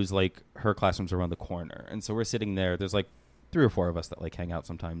friend who's like, her classroom's around the corner. And so we're sitting there. There's like 3 or 4 of us that like hang out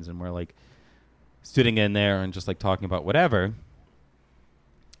sometimes, and we're like sitting in there and just like talking about whatever.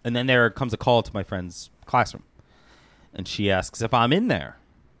 And then there comes a call to my friend's classroom, and she asks if I'm in there.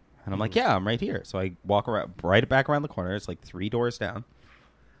 And I'm like, yeah, I'm right here. So I walk right back around the corner. It's like 3 doors down.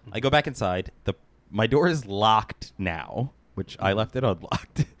 I go back inside. My door is locked now, which I left it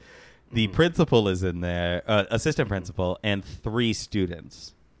unlocked. The principal is in there, assistant principal, and 3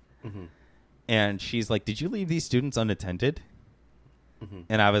 students. And she's like, did you leave these students unattended?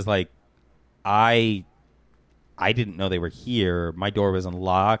 And I was like, I didn't know they were here. My door was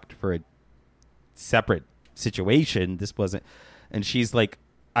unlocked for a separate situation. This wasn't. And she's like,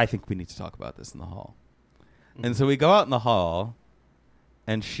 I think we need to talk about this in the hall. And so we go out in the hall,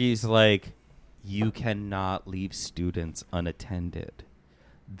 and she's like, you cannot leave students unattended.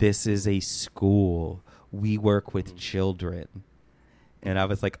 This is a school. We work with children. And I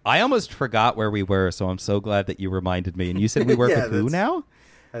was like, I almost forgot where we were, so I'm so glad that you reminded me. And you said we work with who now?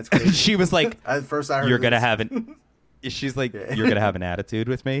 That's crazy. And she was like, at first I heard you're going to have an... She's like, you're going to have an attitude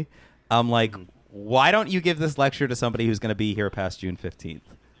with me? I'm like, why don't you give this lecture to somebody who's going to be here past June 15th?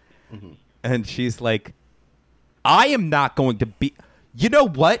 And she's like, I am not going to be... You know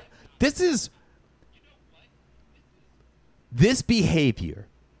what? This behavior.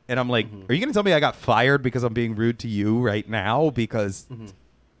 And I'm like, are you going to tell me I got fired because I'm being rude to you right now? Because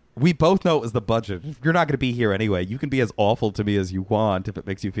we both know it was the budget. You're not going to be here anyway. You can be as awful to me as you want if it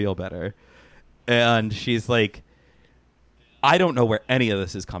makes you feel better. And she's like, I don't know where any of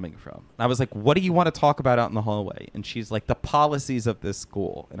this is coming from. And I was like, what do you want to talk about out in the hallway? And she's like, the policies of this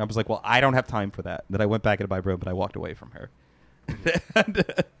school. And I was like, well, I don't have time for that. And then I went back into my room, but I walked away from her.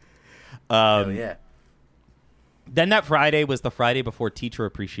 Yeah. Then that Friday was the Friday before Teacher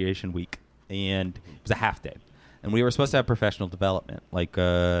Appreciation Week, and it was a half day. And we were supposed to have professional development, like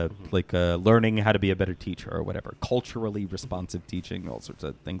learning how to be a better teacher or whatever, culturally responsive teaching, all sorts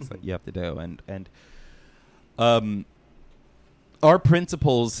of things that you have to do. And our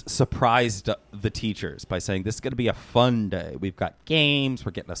principals surprised the teachers by saying, this is going to be a fun day. We've got games.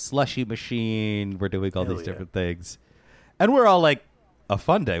 We're getting a slushy machine. We're doing all these different things. And we're all like, a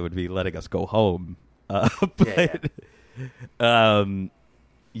fun day would be letting us go home. So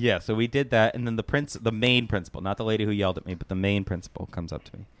we did that. And then the main principal, not the lady who yelled at me, but the main principal comes up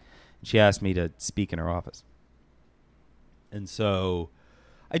to me. She asked me to speak in her office. And so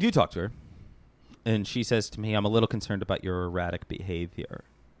I do talk to her. And she says to me, I'm a little concerned about your erratic behavior.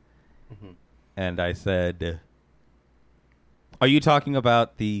 And I said, are you talking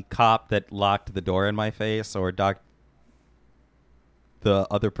about the cop that locked the door in my face, or the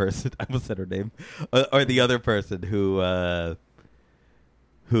other person? I almost said her name. Or the other person who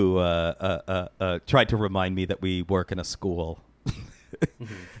tried to remind me that we work in a school.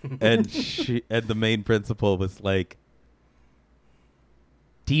 And the main principal was like,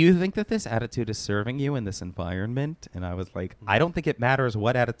 do you think that this attitude is serving you in this environment? And I was like, I don't think it matters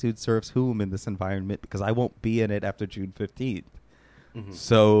what attitude serves whom in this environment because I won't be in it after June 15th. Mm-hmm.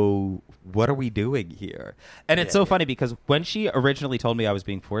 So what are we doing here? And it's so funny because when she originally told me I was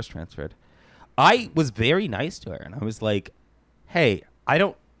being force transferred, I was very nice to her. And I was like, hey, I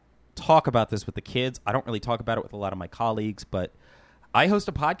don't talk about this with the kids. I don't really talk about it with a lot of my colleagues, but I host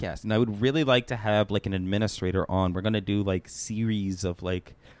a podcast and I would really like to have like an administrator on. We're going to do like series of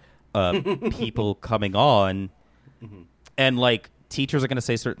like people coming on and like teachers are going to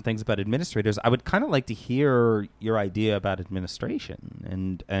say certain things about administrators. I would kind of like to hear your idea about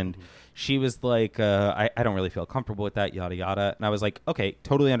administration. And she was like, I don't really feel comfortable with that, yada, yada. And I was like, okay,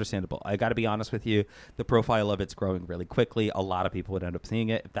 totally understandable. I got to be honest with you. The profile of it's growing really quickly. A lot of people would end up seeing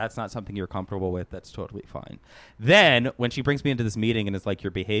it. If that's not something you're comfortable with, that's totally fine. Then when she brings me into this meeting and is like,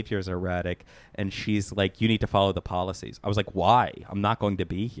 your behavior is erratic, and she's like, you need to follow the policies. I was like, why? I'm not going to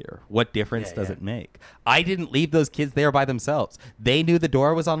be here. What difference does it make? I didn't leave those kids there by themselves. They knew the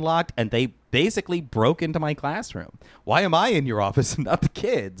door was unlocked, and they basically broke into my classroom. Why am I in your office and not the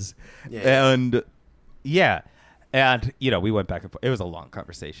kids? And you know, we went back and forth. It was a long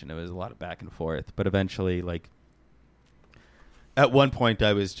conversation. It was a lot of back and forth. But eventually, like, at one point,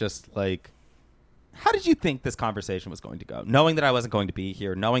 I was just like, how did you think this conversation was going to go? Knowing that I wasn't going to be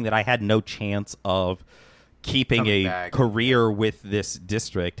here, knowing that I had no chance of keeping a career with this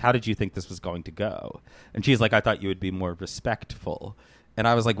district, how did you think this was going to go? And she's like, I thought you would be more respectful. And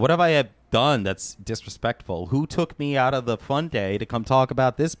I was like, what have I done that's disrespectful? Who took me out of the fun day to come talk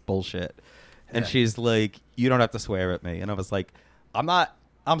about this bullshit? And she's like, you don't have to swear at me. And I was like,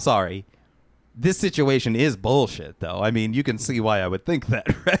 I'm sorry. This situation is bullshit, though. I mean, you can see why I would think that,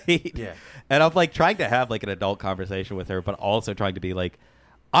 right? Yeah. And I'm like trying to have like an adult conversation with her, but also trying to be like,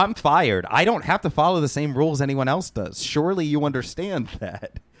 I'm fired. I don't have to follow the same rules anyone else does. Surely you understand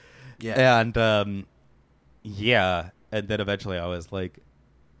that. Yeah. And and then eventually I was like,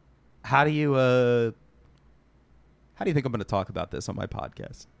 how do you think I'm going to talk about this on my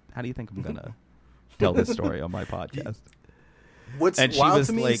podcast? How do you think I'm going to tell this story on my podcast? What's wild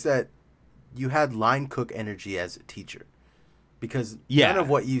to me is that you had line cook energy as a teacher. Because none of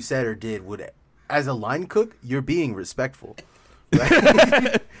what you said or did would, as a line cook, you're being respectful.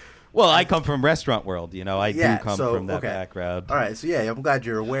 Right? Well, I come from restaurant world, you know. I do come from that background. All right, so I'm glad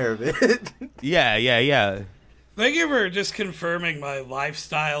you're aware of it. Yeah. Thank you for just confirming my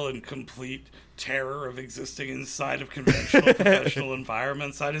lifestyle and complete terror of existing inside of conventional professional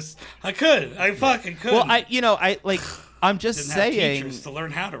environments. I fucking could. Well, I'm just didn't saying. Have teachers to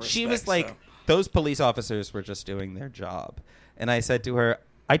learn how to respect, she was like, those police officers were just doing their job, and I said to her,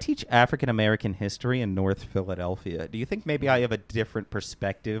 I teach African American history in North Philadelphia. Do you think maybe I have a different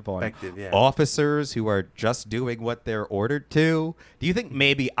perspective on officers who are just doing what they're ordered to? Do you think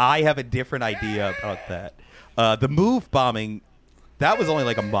maybe I have a different idea about that? The move bombing, that was only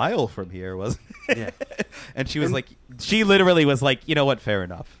like a mile from here, wasn't it? Yeah. And she was she literally was like, you know what? Fair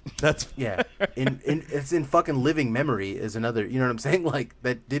enough. That's it's in fucking living memory is another. You know what I'm saying? Like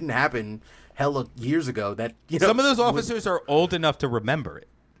that didn't happen hella years ago. That some of those officers are old enough to remember it.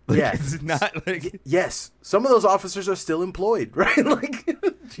 It's not like yes, some of those officers are still employed, right?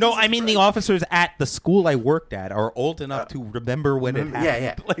 No, I mean the officers at the school I worked at are old enough to remember when it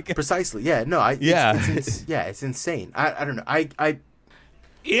happened. Yeah, precisely. Yeah, no, it's insane. I don't know.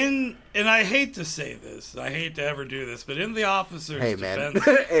 And I hate to say this, I hate to ever do this, but in the officers' defense,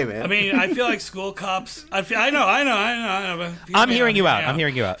 hey man, I mean, I feel like school cops. I know. I'm hearing you out.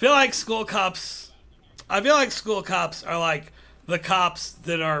 I feel like school cops are like the cops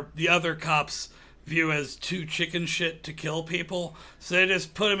that are the other cops view as too chicken shit to kill people. So they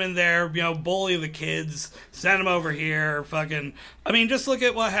just put them in there, bully the kids, send them over here, fucking. I mean, just look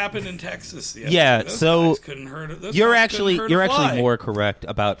at what happened in Texas. So you're actually more correct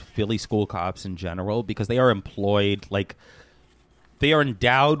about Philly school cops in general because they are employed they are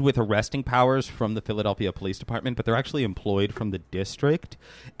endowed with arresting powers from the Philadelphia Police Department, but they're actually employed from the district,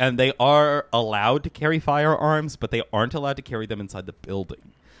 and they are allowed to carry firearms, but they aren't allowed to carry them inside the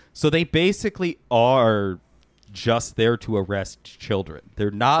building. So they basically are just there to arrest children.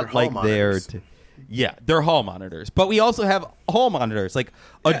 They're not there to... Yeah, they're hall monitors. But we also have hall monitors,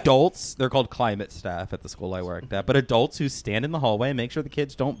 adults. They're called climate staff at the school I worked at, but adults who stand in the hallway and make sure the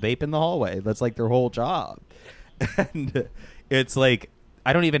kids don't vape in the hallway. That's their whole job. And... it's I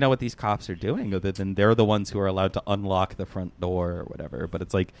don't even know what these cops are doing other than they're the ones who are allowed to unlock the front door or whatever. But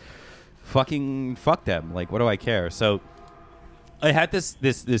it's fucking fuck them. What do I care? So I had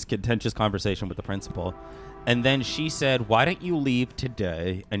this contentious conversation with the principal. And then she said, why don't you leave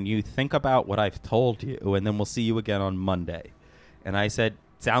today and you think about what I've told you and then we'll see you again on Monday. And I said,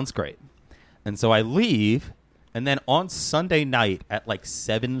 sounds great. And so I leave, and then on Sunday night at like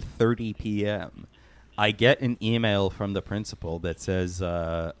 7:30 p.m., I get an email from the principal that says,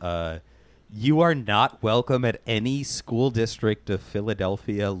 you are not welcome at any school district of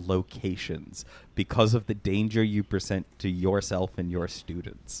Philadelphia locations because of the danger you present to yourself and your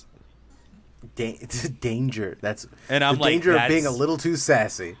students. It's a danger. That's and I'm the like, danger of being a little too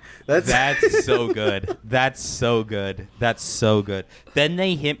sassy. That's so good. That's so good. That's so good. Then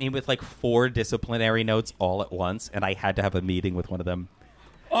they hit me with like 4 disciplinary notes all at once, and I had to have a meeting with one of them.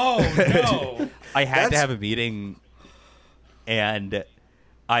 Oh no! I had to have a meeting, and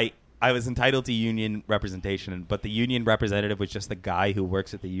I was entitled to union representation, but the union representative was just the guy who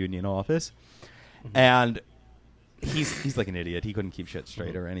works at the union office, and he's like an idiot. He couldn't keep shit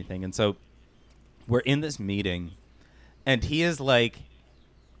straight or anything, and so we're in this meeting, and he is like,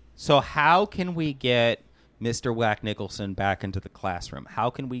 so how can we get Mr. Wack Nicholson back into the classroom? How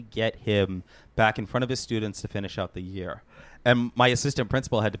can we get him back in front of his students to finish out the year? And my assistant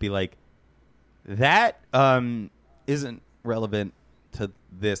principal had to be like, that isn't relevant to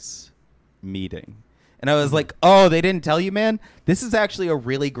this meeting. And I was like, oh, they didn't tell you, man? This is actually a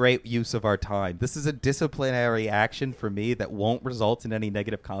really great use of our time. This is a disciplinary action for me that won't result in any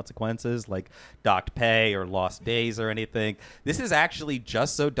negative consequences like docked pay or lost days or anything. This is actually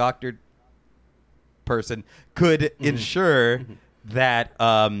just so Dr. Person could ensure that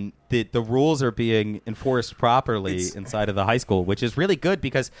the rules are being enforced properly inside of the high school, which is really good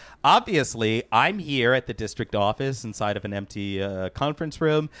because obviously I'm here at the district office inside of an empty conference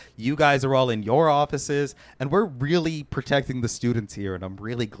room. You guys are all in your offices, and we're really protecting the students here, and I'm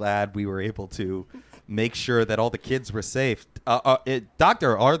really glad we were able to make sure that all the kids were safe.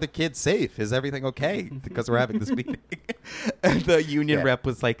 Doctor, are the kids safe? Is everything okay? Because we're having this meeting. And the union rep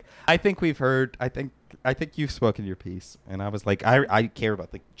was like, I think we've heard, I think you've spoken your piece. And I was like, I care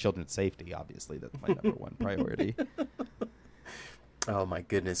about the children's safety. Obviously, that's my number one priority. Oh my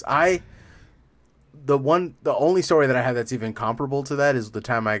goodness. The only story that I have that's even comparable to that is the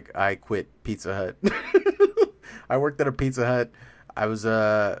time I quit Pizza Hut. I worked at a Pizza Hut.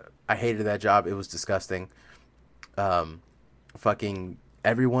 I hated that job. It was disgusting. Fucking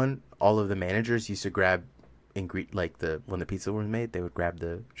everyone, all of the managers used to grab when the pizza was made, they would grab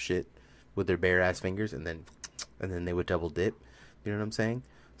the shit with their bare ass fingers and then they would double dip. You know what I'm saying?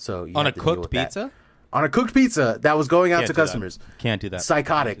 So on a cooked pizza? On a cooked pizza that was going out to customers. Can't do that.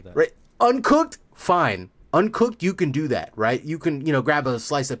 Psychotic. Right? Uncooked, fine. Uncooked, you can do that, right? You can, grab a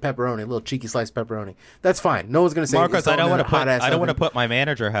slice of pepperoni, a little cheeky slice of pepperoni. That's fine. No one's gonna say. Marcos, I don't want to put my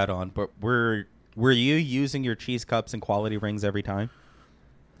manager hat on, but were you using your cheese cups and quality rings every time?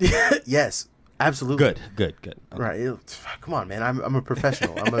 Yes, absolutely. Good. Okay. Right? Come on, man. I'm a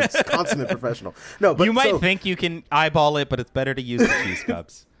professional. I'm a consummate professional. No, but you might think you can eyeball it, but it's better to use the cheese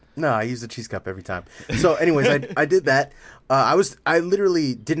cups. No, I use the cheese cup every time. So, anyways, I did that. I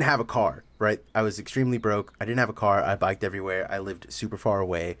literally didn't have a car. Right, I was extremely broke. I didn't have a car. I biked everywhere. I lived super far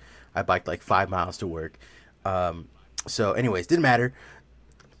away. I biked like 5 miles to work. So, anyways, didn't matter.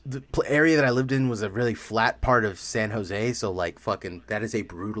 The area that I lived in was a really flat part of San Jose. So, like, fucking, that is a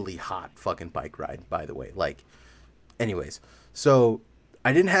brutally hot fucking bike ride, by the way. Like, anyways, so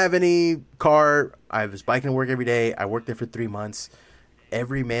I didn't have any car. I was biking to work every day. I worked there for 3 months.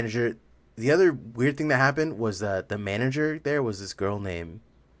 Every manager. The other weird thing that happened was that the manager there was this girl named,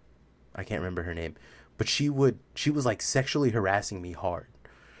 I can't remember her name, but she was like sexually harassing me hard,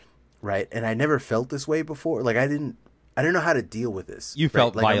 right? And I never felt this way before. Like I didn't know how to deal with this. You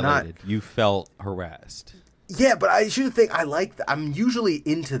felt violated. You felt harassed. Yeah, but I should think I'm usually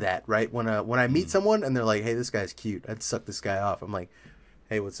into that, right? When I meet someone and they're like, "Hey, this guy's cute. I'd suck this guy off." I'm like,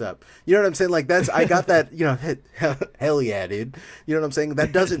 "Hey, what's up?" You know what I'm saying? Like I got that. Hell yeah, dude. You know what I'm saying?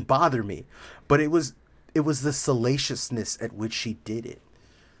 That doesn't bother me, but it was the salaciousness at which she did it.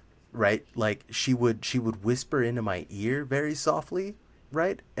 Right, like she would whisper into my ear very softly,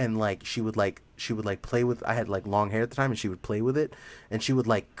 right, and like she would play with. I had like long hair at the time, and she would play with it, and she would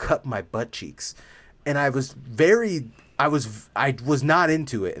like cut my butt cheeks, and I was not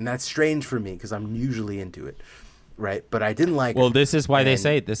into it, and that's strange for me because I'm usually into it, right? But I didn't like. Well, this is why they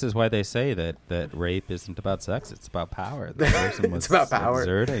say that rape isn't about sex; it's about power. The person was it's about power.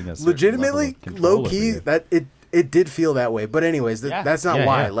 Exerting a legitimately, low key, that it did feel that way. But anyways, that's not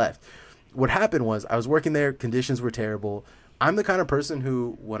why I left. What happened was I was working there. Conditions were terrible. I'm the kind of person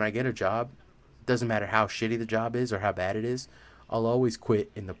who, when I get a job, doesn't matter how shitty the job is or how bad it is, I'll always quit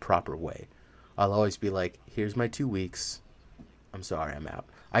in the proper way. I'll always be like, here's my 2 weeks. I'm sorry, I'm out.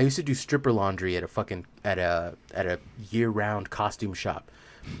 I used to do stripper laundry at a year-round costume shop.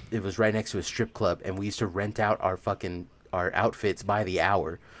 It was right next to a strip club, and we used to rent out our our outfits by the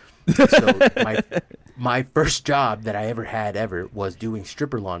hour. So my first job that I ever was doing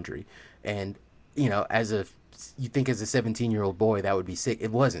stripper laundry. And, you know, you think as a 17-year-old boy that would be sick.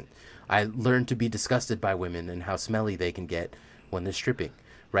 It wasn't. I learned to be disgusted by women and how smelly they can get when they're stripping,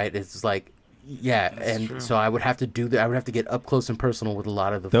 right? It's like, yeah, That's and true. so I would have to do that. I would have to get up close and personal with a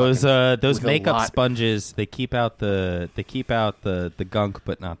lot of the those makeup sponges. They keep out the gunk,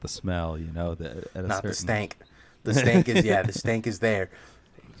 but not the smell. You know, the stank. The stank is the stank is there.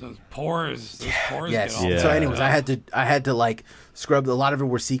 Those pores. Yes. Get all So, anyways, I had to like scrub. A lot of it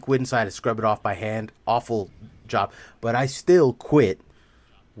were sequin, so I had to scrub it off by hand. Awful job, but I still quit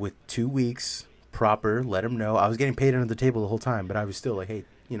with 2 weeks proper. Let them know I was getting paid under the table the whole time, but I was still like, hey,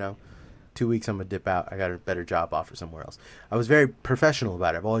 you know, 2 weeks I'm gonna dip out. I got a better job offer somewhere else. I was very professional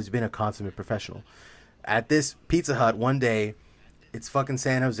about it. I've always been a consummate professional. At this Pizza Hut one day, it's fucking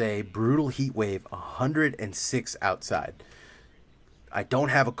San Jose, brutal heat wave, 106 outside. I don't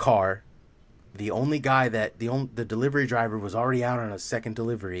have a car. The only guy the delivery driver was already out on a second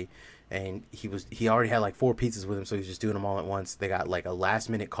delivery, and he already had like 4 pizzas with him, so he was just doing them all at once. They got like a last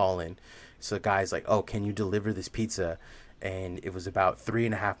minute call in, so the guy's like, "Oh, can you deliver this pizza?" And it was about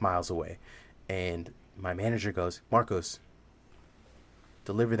 3.5 miles away, and my manager goes, "Marcos,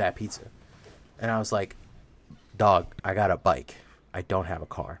 deliver that pizza." And I was like, "Dog, I got a bike. I don't have a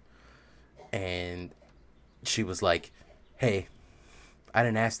car." And she was like, "Hey, I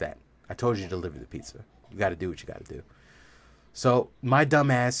didn't ask that. I told you to deliver the pizza. You got to do what you got to do." So my dumb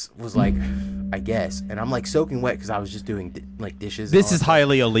ass was like, "I guess." And I'm like soaking wet because I was just doing dishes. This is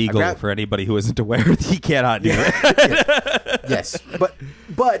highly illegal for anybody who isn't aware. He cannot do it. Yes.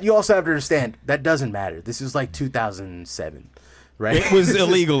 But you also have to understand that doesn't matter. This is like 2007, right? It was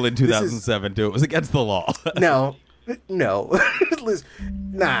illegal in 2007 too. It was against the law. No. Listen,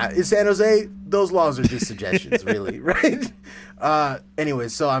 nah, in San Jose, those laws are just suggestions, really, right? Anyway,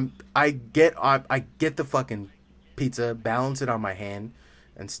 so I get the fucking pizza, balance it on my hand,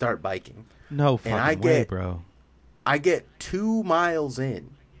 and start biking. No fucking way, bro. I get 2 miles in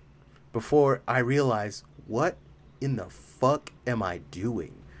before I realize, what in the fuck am I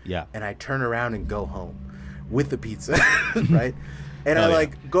doing? Yeah. And I turn around and go home with the pizza, right? And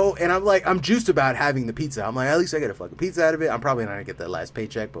I'm juiced about having the pizza. I'm like, at least I get a fucking pizza out of it. I'm probably not gonna get that last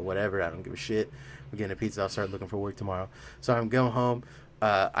paycheck, but whatever. I don't give a shit. I'm getting a pizza. I'll start looking for work tomorrow. So I'm going home.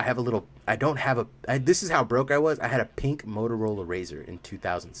 This is how broke I was. I had a pink Motorola Razr in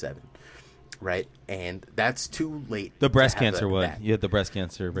 2007, right? And that's too late. The breast cancer one. You had the breast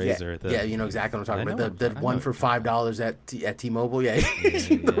cancer razor. Yeah, you know exactly what I'm talking about. The one for $5 at T-Mobile. Yeah,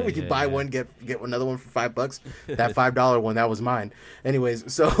 you buy one, get another one for $5. That $5 one, that was mine.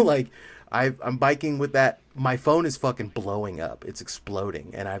 Anyways, so like, I'm biking with that. My phone is fucking blowing up. It's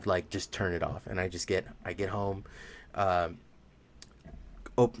exploding, and I've like just turned it off. And I get home,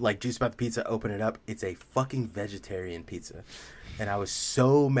 juice about the pizza, open it up. It's a fucking vegetarian pizza. And I was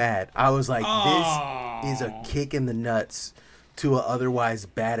so mad. I was like, this is a kick in the nuts to a otherwise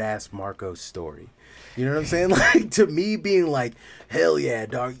badass Marcos story. You know what I'm saying? Like, to me being like, hell yeah,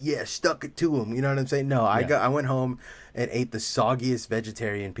 dog. Yeah, stuck it to him. You know what I'm saying? No, I went home and ate the soggiest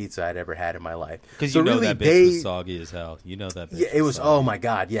vegetarian pizza I'd ever had in my life. Because you know really, that bitch was soggy as hell. You know that bitch. Yeah, it was. Oh my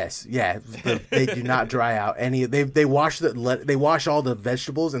god, yes, yeah. They do not dry out any. They wash all the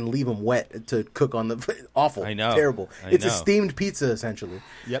vegetables and leave them wet to cook on the. Awful. I know. Terrible. It's a steamed pizza essentially.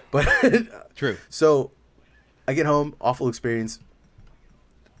 Yep. But true. So, I get home. Awful experience.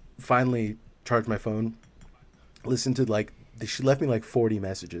 Finally, charge my phone. Listen to she left me like 40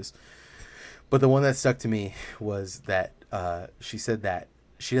 messages. But the one that stuck to me was that she said that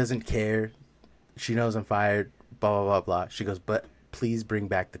she doesn't care. She knows I'm fired, blah, blah, blah, blah. She goes, but please bring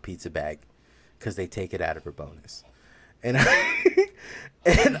back the pizza bag because they take it out of her bonus. And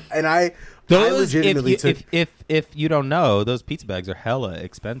I legitimately took... If you don't know, those pizza bags are hella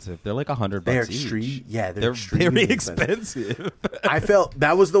expensive. They're like $100 they're each. They're very expensive. I felt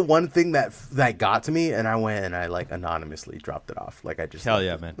that was the one thing that got to me, and I went and I like anonymously dropped it off. Like I just hell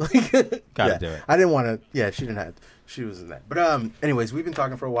yeah, man. Gotta do it. I didn't want to. Yeah, she didn't have. She was in that. But anyways, we've been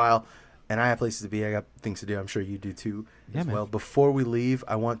talking for a while, and I have places to be. I got things to do. I'm sure you do too. Yeah, man. Well, before we leave,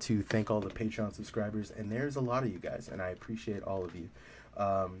 I want to thank all the Patreon subscribers, and there's a lot of you guys, and I appreciate all of you.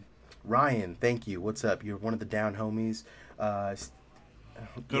 Ryan, thank you. What's up? You're one of the down homies.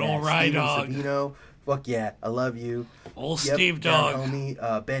 Good old Rye Dog. Savino, fuck yeah, I love you. Old Steve Dog.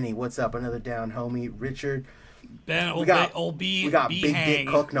 Homie. Benny, what's up? Another down homie. Richard. Ben, we got B Big Dick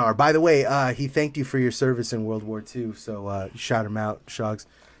Koknar. By the way, he thanked you for your service in World War II, so shout him out, Shogs.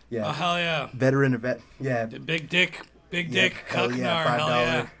 Yeah. Oh, hell yeah. Veteran of vet. Yeah. Big Dick Koknar. Yeah, $5. Hell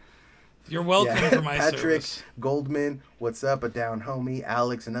yeah. You're welcome for my Patrick service. Goldman, what's up? A down homie.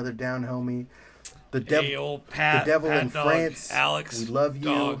 Alex, another down homie. The Hey, old Pat, the devil Pat in dog, France. Alex, We love you.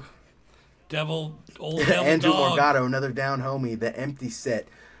 dog. Old devil Andrew dog. Morgado, another down homie. The empty set.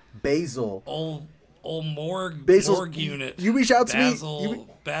 Basil. Old morgue Basil's, unit. You reach out to Basil, me.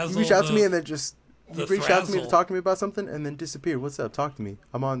 Basil, You reach out to me and then just you reach out to me to Thrazzle. talk to me about something and then disappear. What's up? Talk to me.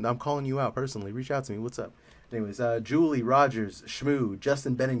 I'm calling you out personally. Reach out to me. What's up? Anyways, Julie Rogers, Shmoo,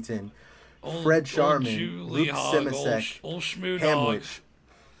 Justin Bennington, Fred Sharman, Luke Simasek, old Shmoo dog, Hamwich.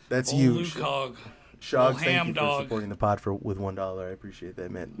 That's old you. Luke Hog, Shog, old thank ham you for dog. supporting the pod with $1. I appreciate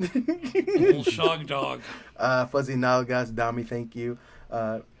that, man. old Shog dog. Fuzzy Nalgas, Dami, thank you.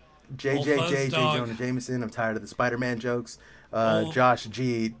 JJJ, J. dog. Jonah Jameson, I'm tired of the Spider-Man jokes. Old- Josh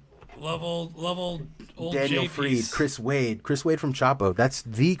G, Love old Daniel JPs. Freed, Chris Wade from Chapo. That's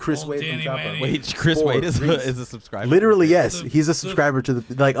the Chris Old Wade Danny from Chapo. Manny. Wait, Chris Four, Wade is Reese. a subscriber. Literally, yes. The- He's a subscriber to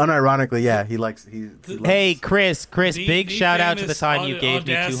the, like, unironically, yeah. He loves Hey, Chris, The- big the shout out to the famous time you gave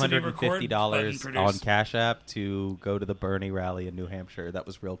me Audacity $250 record on button Cash App to go to the Bernie rally in New Hampshire. That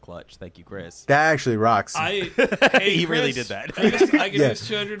was real clutch. Thank you, Chris. That actually rocks. Hey, He really Chris, did that. Chris, I can Yeah. use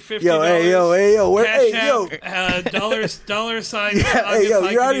 $250. Yo, hey, yo, where, Cash hey, yo. App, dollar sign. Yeah, I hey, guess yo,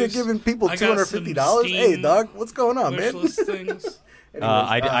 I you're can out here use- giving people I got some $250? Hey, Steam dog, what's going on, man? wish list things.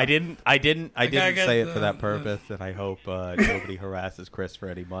 I didn't gotta get say it for the- that purpose, and I hope nobody harasses Chris for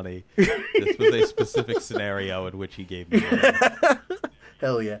any money. This was a specific scenario in which he gave me money.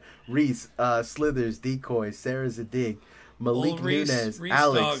 Hell yeah. Reese, Slithers, Decoy, Sarah Zadig, Malik Old Reese- Nunez, Reese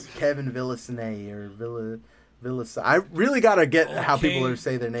Alex, dog. Kevin Villasane, or Villa. I really gotta get how Okay. people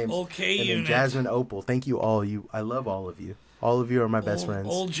say their names. Okay, and then unit. Jasmine Opal. Thank you all. I love all of you. All of you are my best friends.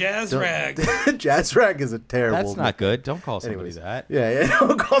 Old Jazz Don't- Rag. Jazz rag is a terrible. That's not good. Don't call somebody Anyways. that. Yeah.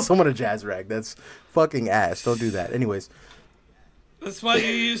 Don't call someone a jazz rag. That's fucking ass. Don't do that. Anyways, That's what you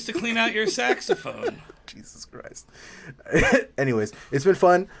use to clean out your saxophone. Jesus Christ. Anyways, it's been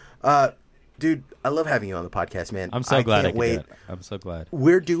fun. Dude, I love having you on the podcast, man. I'm so glad I can't could wait. do it. I'm so glad.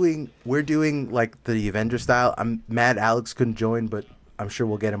 We're doing like the Avenger style. I'm mad Alex couldn't join, but I'm sure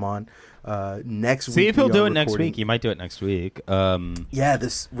we'll get him on next week. See if he'll we do are it next recording- week. He might do it next week. Yeah,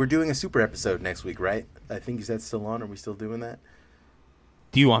 we're doing a super episode next week, right? I think is that still on? Are we still doing that?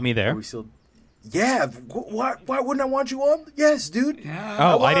 Do you want me Are there? we still? Yeah. Why wouldn't I want you on? Yes, dude. Yeah.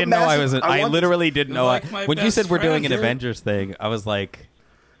 Oh, want I a didn't know I massive- was. I I want- literally didn't know. like my When you best said we're doing an friend. Avengers thing, I was like,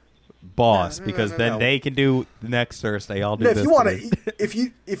 boss, No, because no. then they can do next Thursday. I'll do No, this. if you want week.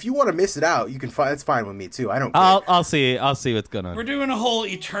 to, if you want to miss it out, you can. That's fine with me too. I don't. Care. I'll see. I'll see what's going on. We're doing a whole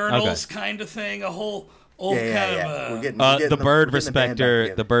Eternals kind of thing, a whole old kind Yeah. of We're getting The bird we're getting the band back respecter.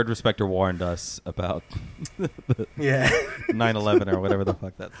 together. The bird respecter warned us about Yeah. 9/11 or whatever the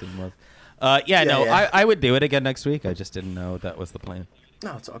fuck that thing was. No, yeah. I would do it again next week. I just didn't know that was the plan.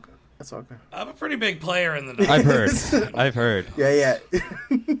 No, it's all good. That's all good. I'm a pretty big player in the I've heard. I've heard. Yeah.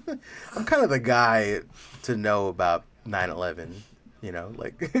 I'm kind of the guy to know about 9/11. You know,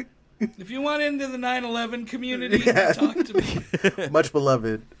 like If you want into the 9/11 community, Yeah. talk to me. much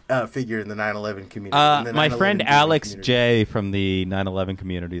beloved figure in the 9/11 community. In the My 9/11 friend gaming Alex community. J from the 9/11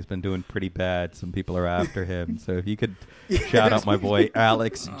 community has been doing pretty bad. Some people are after him. So if you could shout out my boy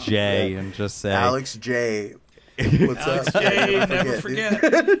Alex J and just say, Alex J. What's Alex up? J, Yeah, never dude. forget.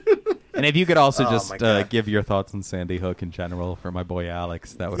 and if you could also Oh, just my God. give your thoughts on Sandy Hook in general for my boy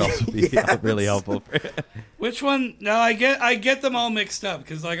Alex, that would also be Yes. really helpful. Which one? No, I get them all mixed up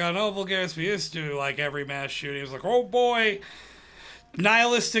because like on Oval Vulgaris we used to like every mass shooting. It was like, oh boy,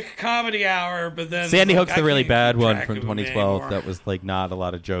 nihilistic comedy hour. But then Sandy like, Hook's I the really can't bad keep one track from of them 2012. anymore. That was like not a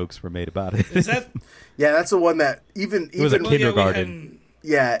lot of jokes were made about it. Is that Yeah, that's the one that even was a even kid- Kindergarten.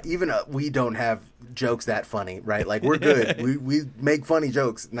 even we don't have jokes that funny, right? Like we're good. we make funny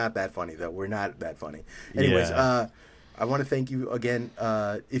jokes, not that funny though. We're not that funny. Anyways, Yeah. I want to thank you again.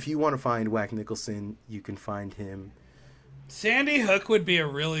 If you want to find Whack Nicholson, you can find him. Sandy Hook would be a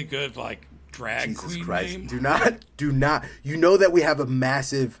really good like drag Jesus queen Christ! name. Do not. You know that we have a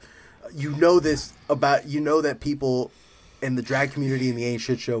massive. You know this about. You know that people in the drag community and the Ain't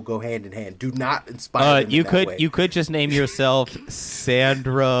Shit Show go hand in hand. Do not inspire them You in that could way. you could just name yourself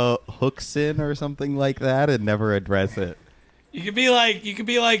Sandra Hookson or something like that and never address it. You could be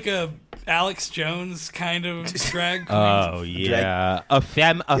like a Alex Jones kind of drag queen. Oh yeah, a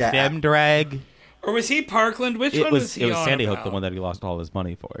femme drag. Or was he Parkland? Which one was he it was on Sandy about? Hook, the one that he lost all his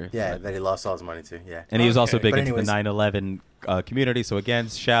money for. Yeah, that he lost all his money to. Yeah. And he was also Okay. big But into anyways- the 9/11 community. So again,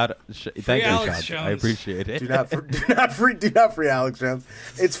 thank you, Alex Sean. Jones. I appreciate it. Do not free Alex Jones.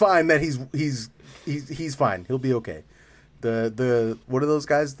 It's fine that he's fine. He'll be okay. The what are those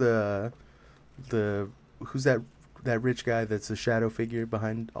guys? The who's that rich guy that's a shadow figure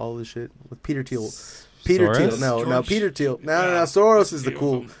behind all this shit with Peter Thiel. Soros? No, Peter Thiel. No. Soros is the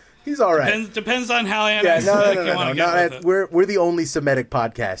cool. He's all right. Depends on how anti-Semitic you want to get with it. We're the only Semitic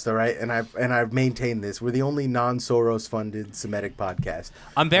podcast, all right, and I've maintained this. We're the only non-Soros funded Semitic podcast.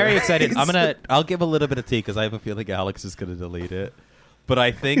 I'm very excited. I'll give a little bit of tea because I have a feeling Alex is going to delete it. But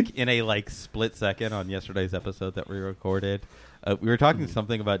I think in a split second on yesterday's episode that we recorded, we were talking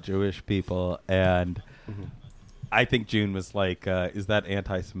something about Jewish people, and I think June was like, "Is that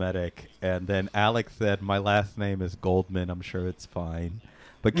anti-Semitic?" And then Alex said, "My last name is Goldman. I'm sure it's fine."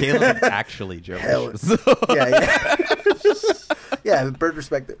 But Caleb is actually Jewish. Yeah. Yeah, bird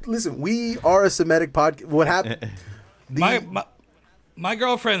respect. Listen, we are a Semitic podcast. What happened? My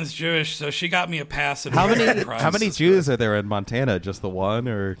girlfriend's Jewish, so she got me a pass. How many Jews are there in Montana? Just the one,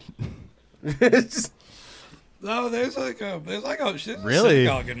 or? No, there's like a really?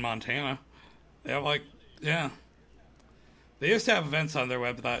 synagogue in Montana. They have They used to have events on their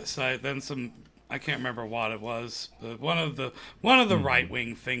website. Then some. I can't remember what it was. One of the right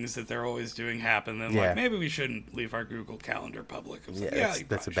wing things that they're always doing happened. Then maybe we shouldn't leave our Google Calendar public.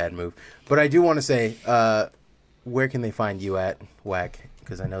 That's a bad move. But I do want to say, where can they find you at Whack?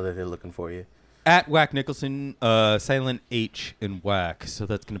 Because I know that they're looking for you. At Whack Nicholson, silent H in Whack, so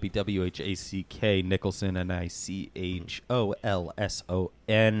that's going to be WHACK Nicholson,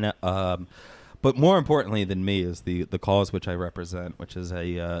 NICHOLSON. But more importantly than me is the cause which I represent, which is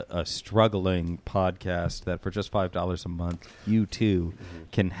a struggling podcast that for just $5 a month, you too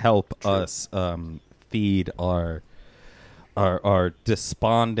can help us feed our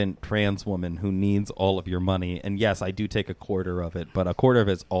despondent trans woman who needs all of your money. And yes, I do take a quarter of it, but a quarter of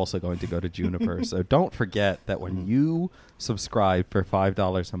it's also going to go to Juniper. So don't forget that when you subscribe for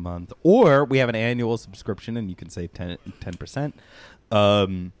 $5 a month, or we have an annual subscription and you can save 10%,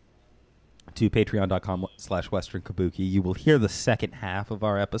 to patreon.com/Western Kabuki. You will hear the second half of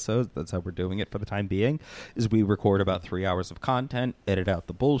our episodes. That's how we're doing it for the time being, is we record about 3 hours of content, edit out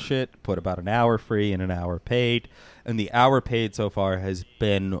the bullshit, put about an hour free and an hour paid. And the hour paid so far has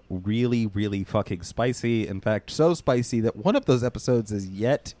been really, really fucking spicy. In fact, so spicy that one of those episodes is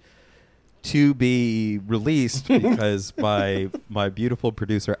yet to be released because my beautiful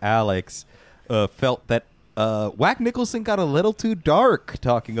producer, Alex, felt that Whack Nicholson got a little too dark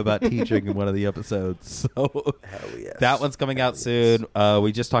talking about teaching in one of the episodes. So that one's coming out soon.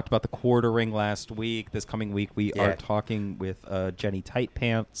 We just talked about the quartering last week. This coming week, we are talking with Jenny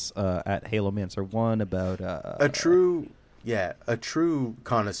Tightpants at Halomancer 1 about... a true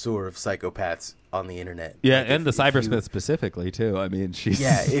connoisseur of psychopaths on the internet. Yeah, like and the cybersmith specifically, too. I mean, she's,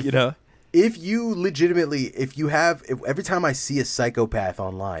 If you legitimately, every time I see a psychopath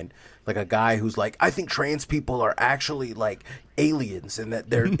online, like a guy who's like, I think trans people are actually like aliens and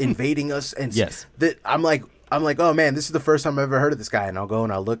that they're invading us, and that I'm like, oh man, this is the first time I've ever heard of this guy, and I'll go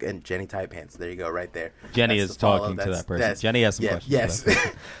and I'll look, and Jenny Tightpants, there you go, right there. Jenny is talking to that person. Jenny has some questions. Yes,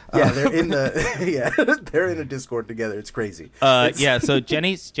 they're in they're in a Discord together. It's crazy. So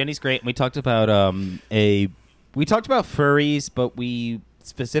Jenny's great. And we talked about furries, but we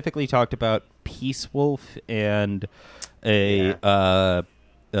specifically talked about Peace Wolf and a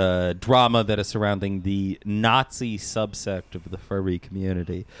drama that is surrounding the Nazi subsect of the furry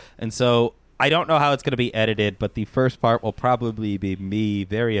community. And so I don't know how it's going to be edited, but the first part will probably be me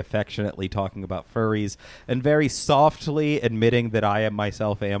very affectionately talking about furries and very softly admitting that I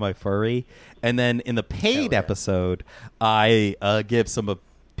myself am a furry. And then in the paid episode, I give some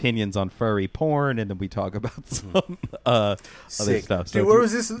opinions on furry porn, and then we talk about some other stuff. So dude, where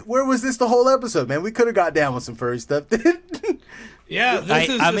was this the whole episode, man? We could have got down with some furry stuff. Yeah,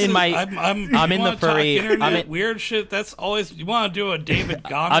 I'm in the furry internet weird shit. That's always you want to do a David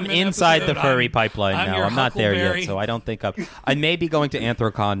Gondorman. I'm inside episode? the furry pipeline now. I'm not there Huckleberry. yet, so I don't think I may be going to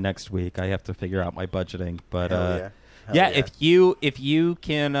Anthrocon next week. I have to figure out my budgeting, but if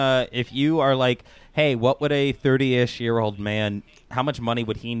you are like, hey, what would a 30-ish-year-old man, how much money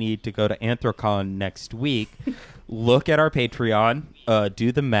would he need to go to Anthrocon next week? Look at our Patreon,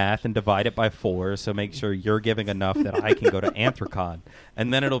 do the math, and divide it by 4. So make sure you're giving enough that I can go to Anthrocon,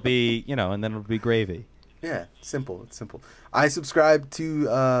 and then it'll be, gravy. Yeah, simple. It's simple. I subscribe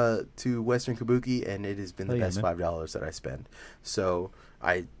to Western Kabuki, and it has been the best $5 that I spend. So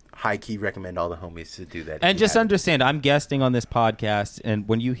I high-key recommend all the homies to do that. And just understand, I'm guesting on this podcast, and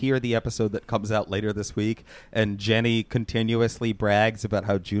when you hear the episode that comes out later this week, and Jenny continuously brags about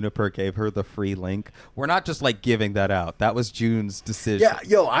how Juniper gave her the free link, we're not just, giving that out. That was June's decision. Yeah,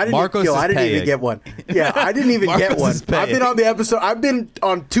 I didn't even get one. Yeah, I didn't even get one. I've been on the episode. I've been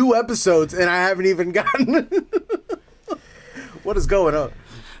on 2 episodes, and I haven't even gotten... What is going on?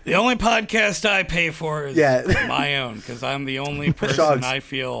 The only podcast I pay for is my own, because I'm the only person Shogs. I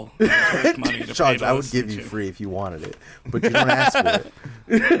feel is worth money to pay to I would listen give you to. free if you wanted it, but you don't ask for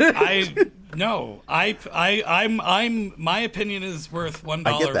it. I'm my opinion is worth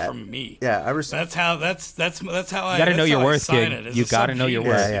 $1 from me. Yeah, I respect. That's how I. You gotta know your worth, kid. You gotta know your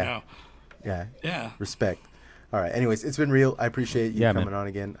worth. Yeah. Respect. All right. Anyways, it's been real. I appreciate you coming man. on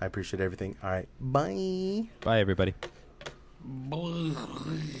again. I appreciate everything. All right. Bye. Bye, everybody.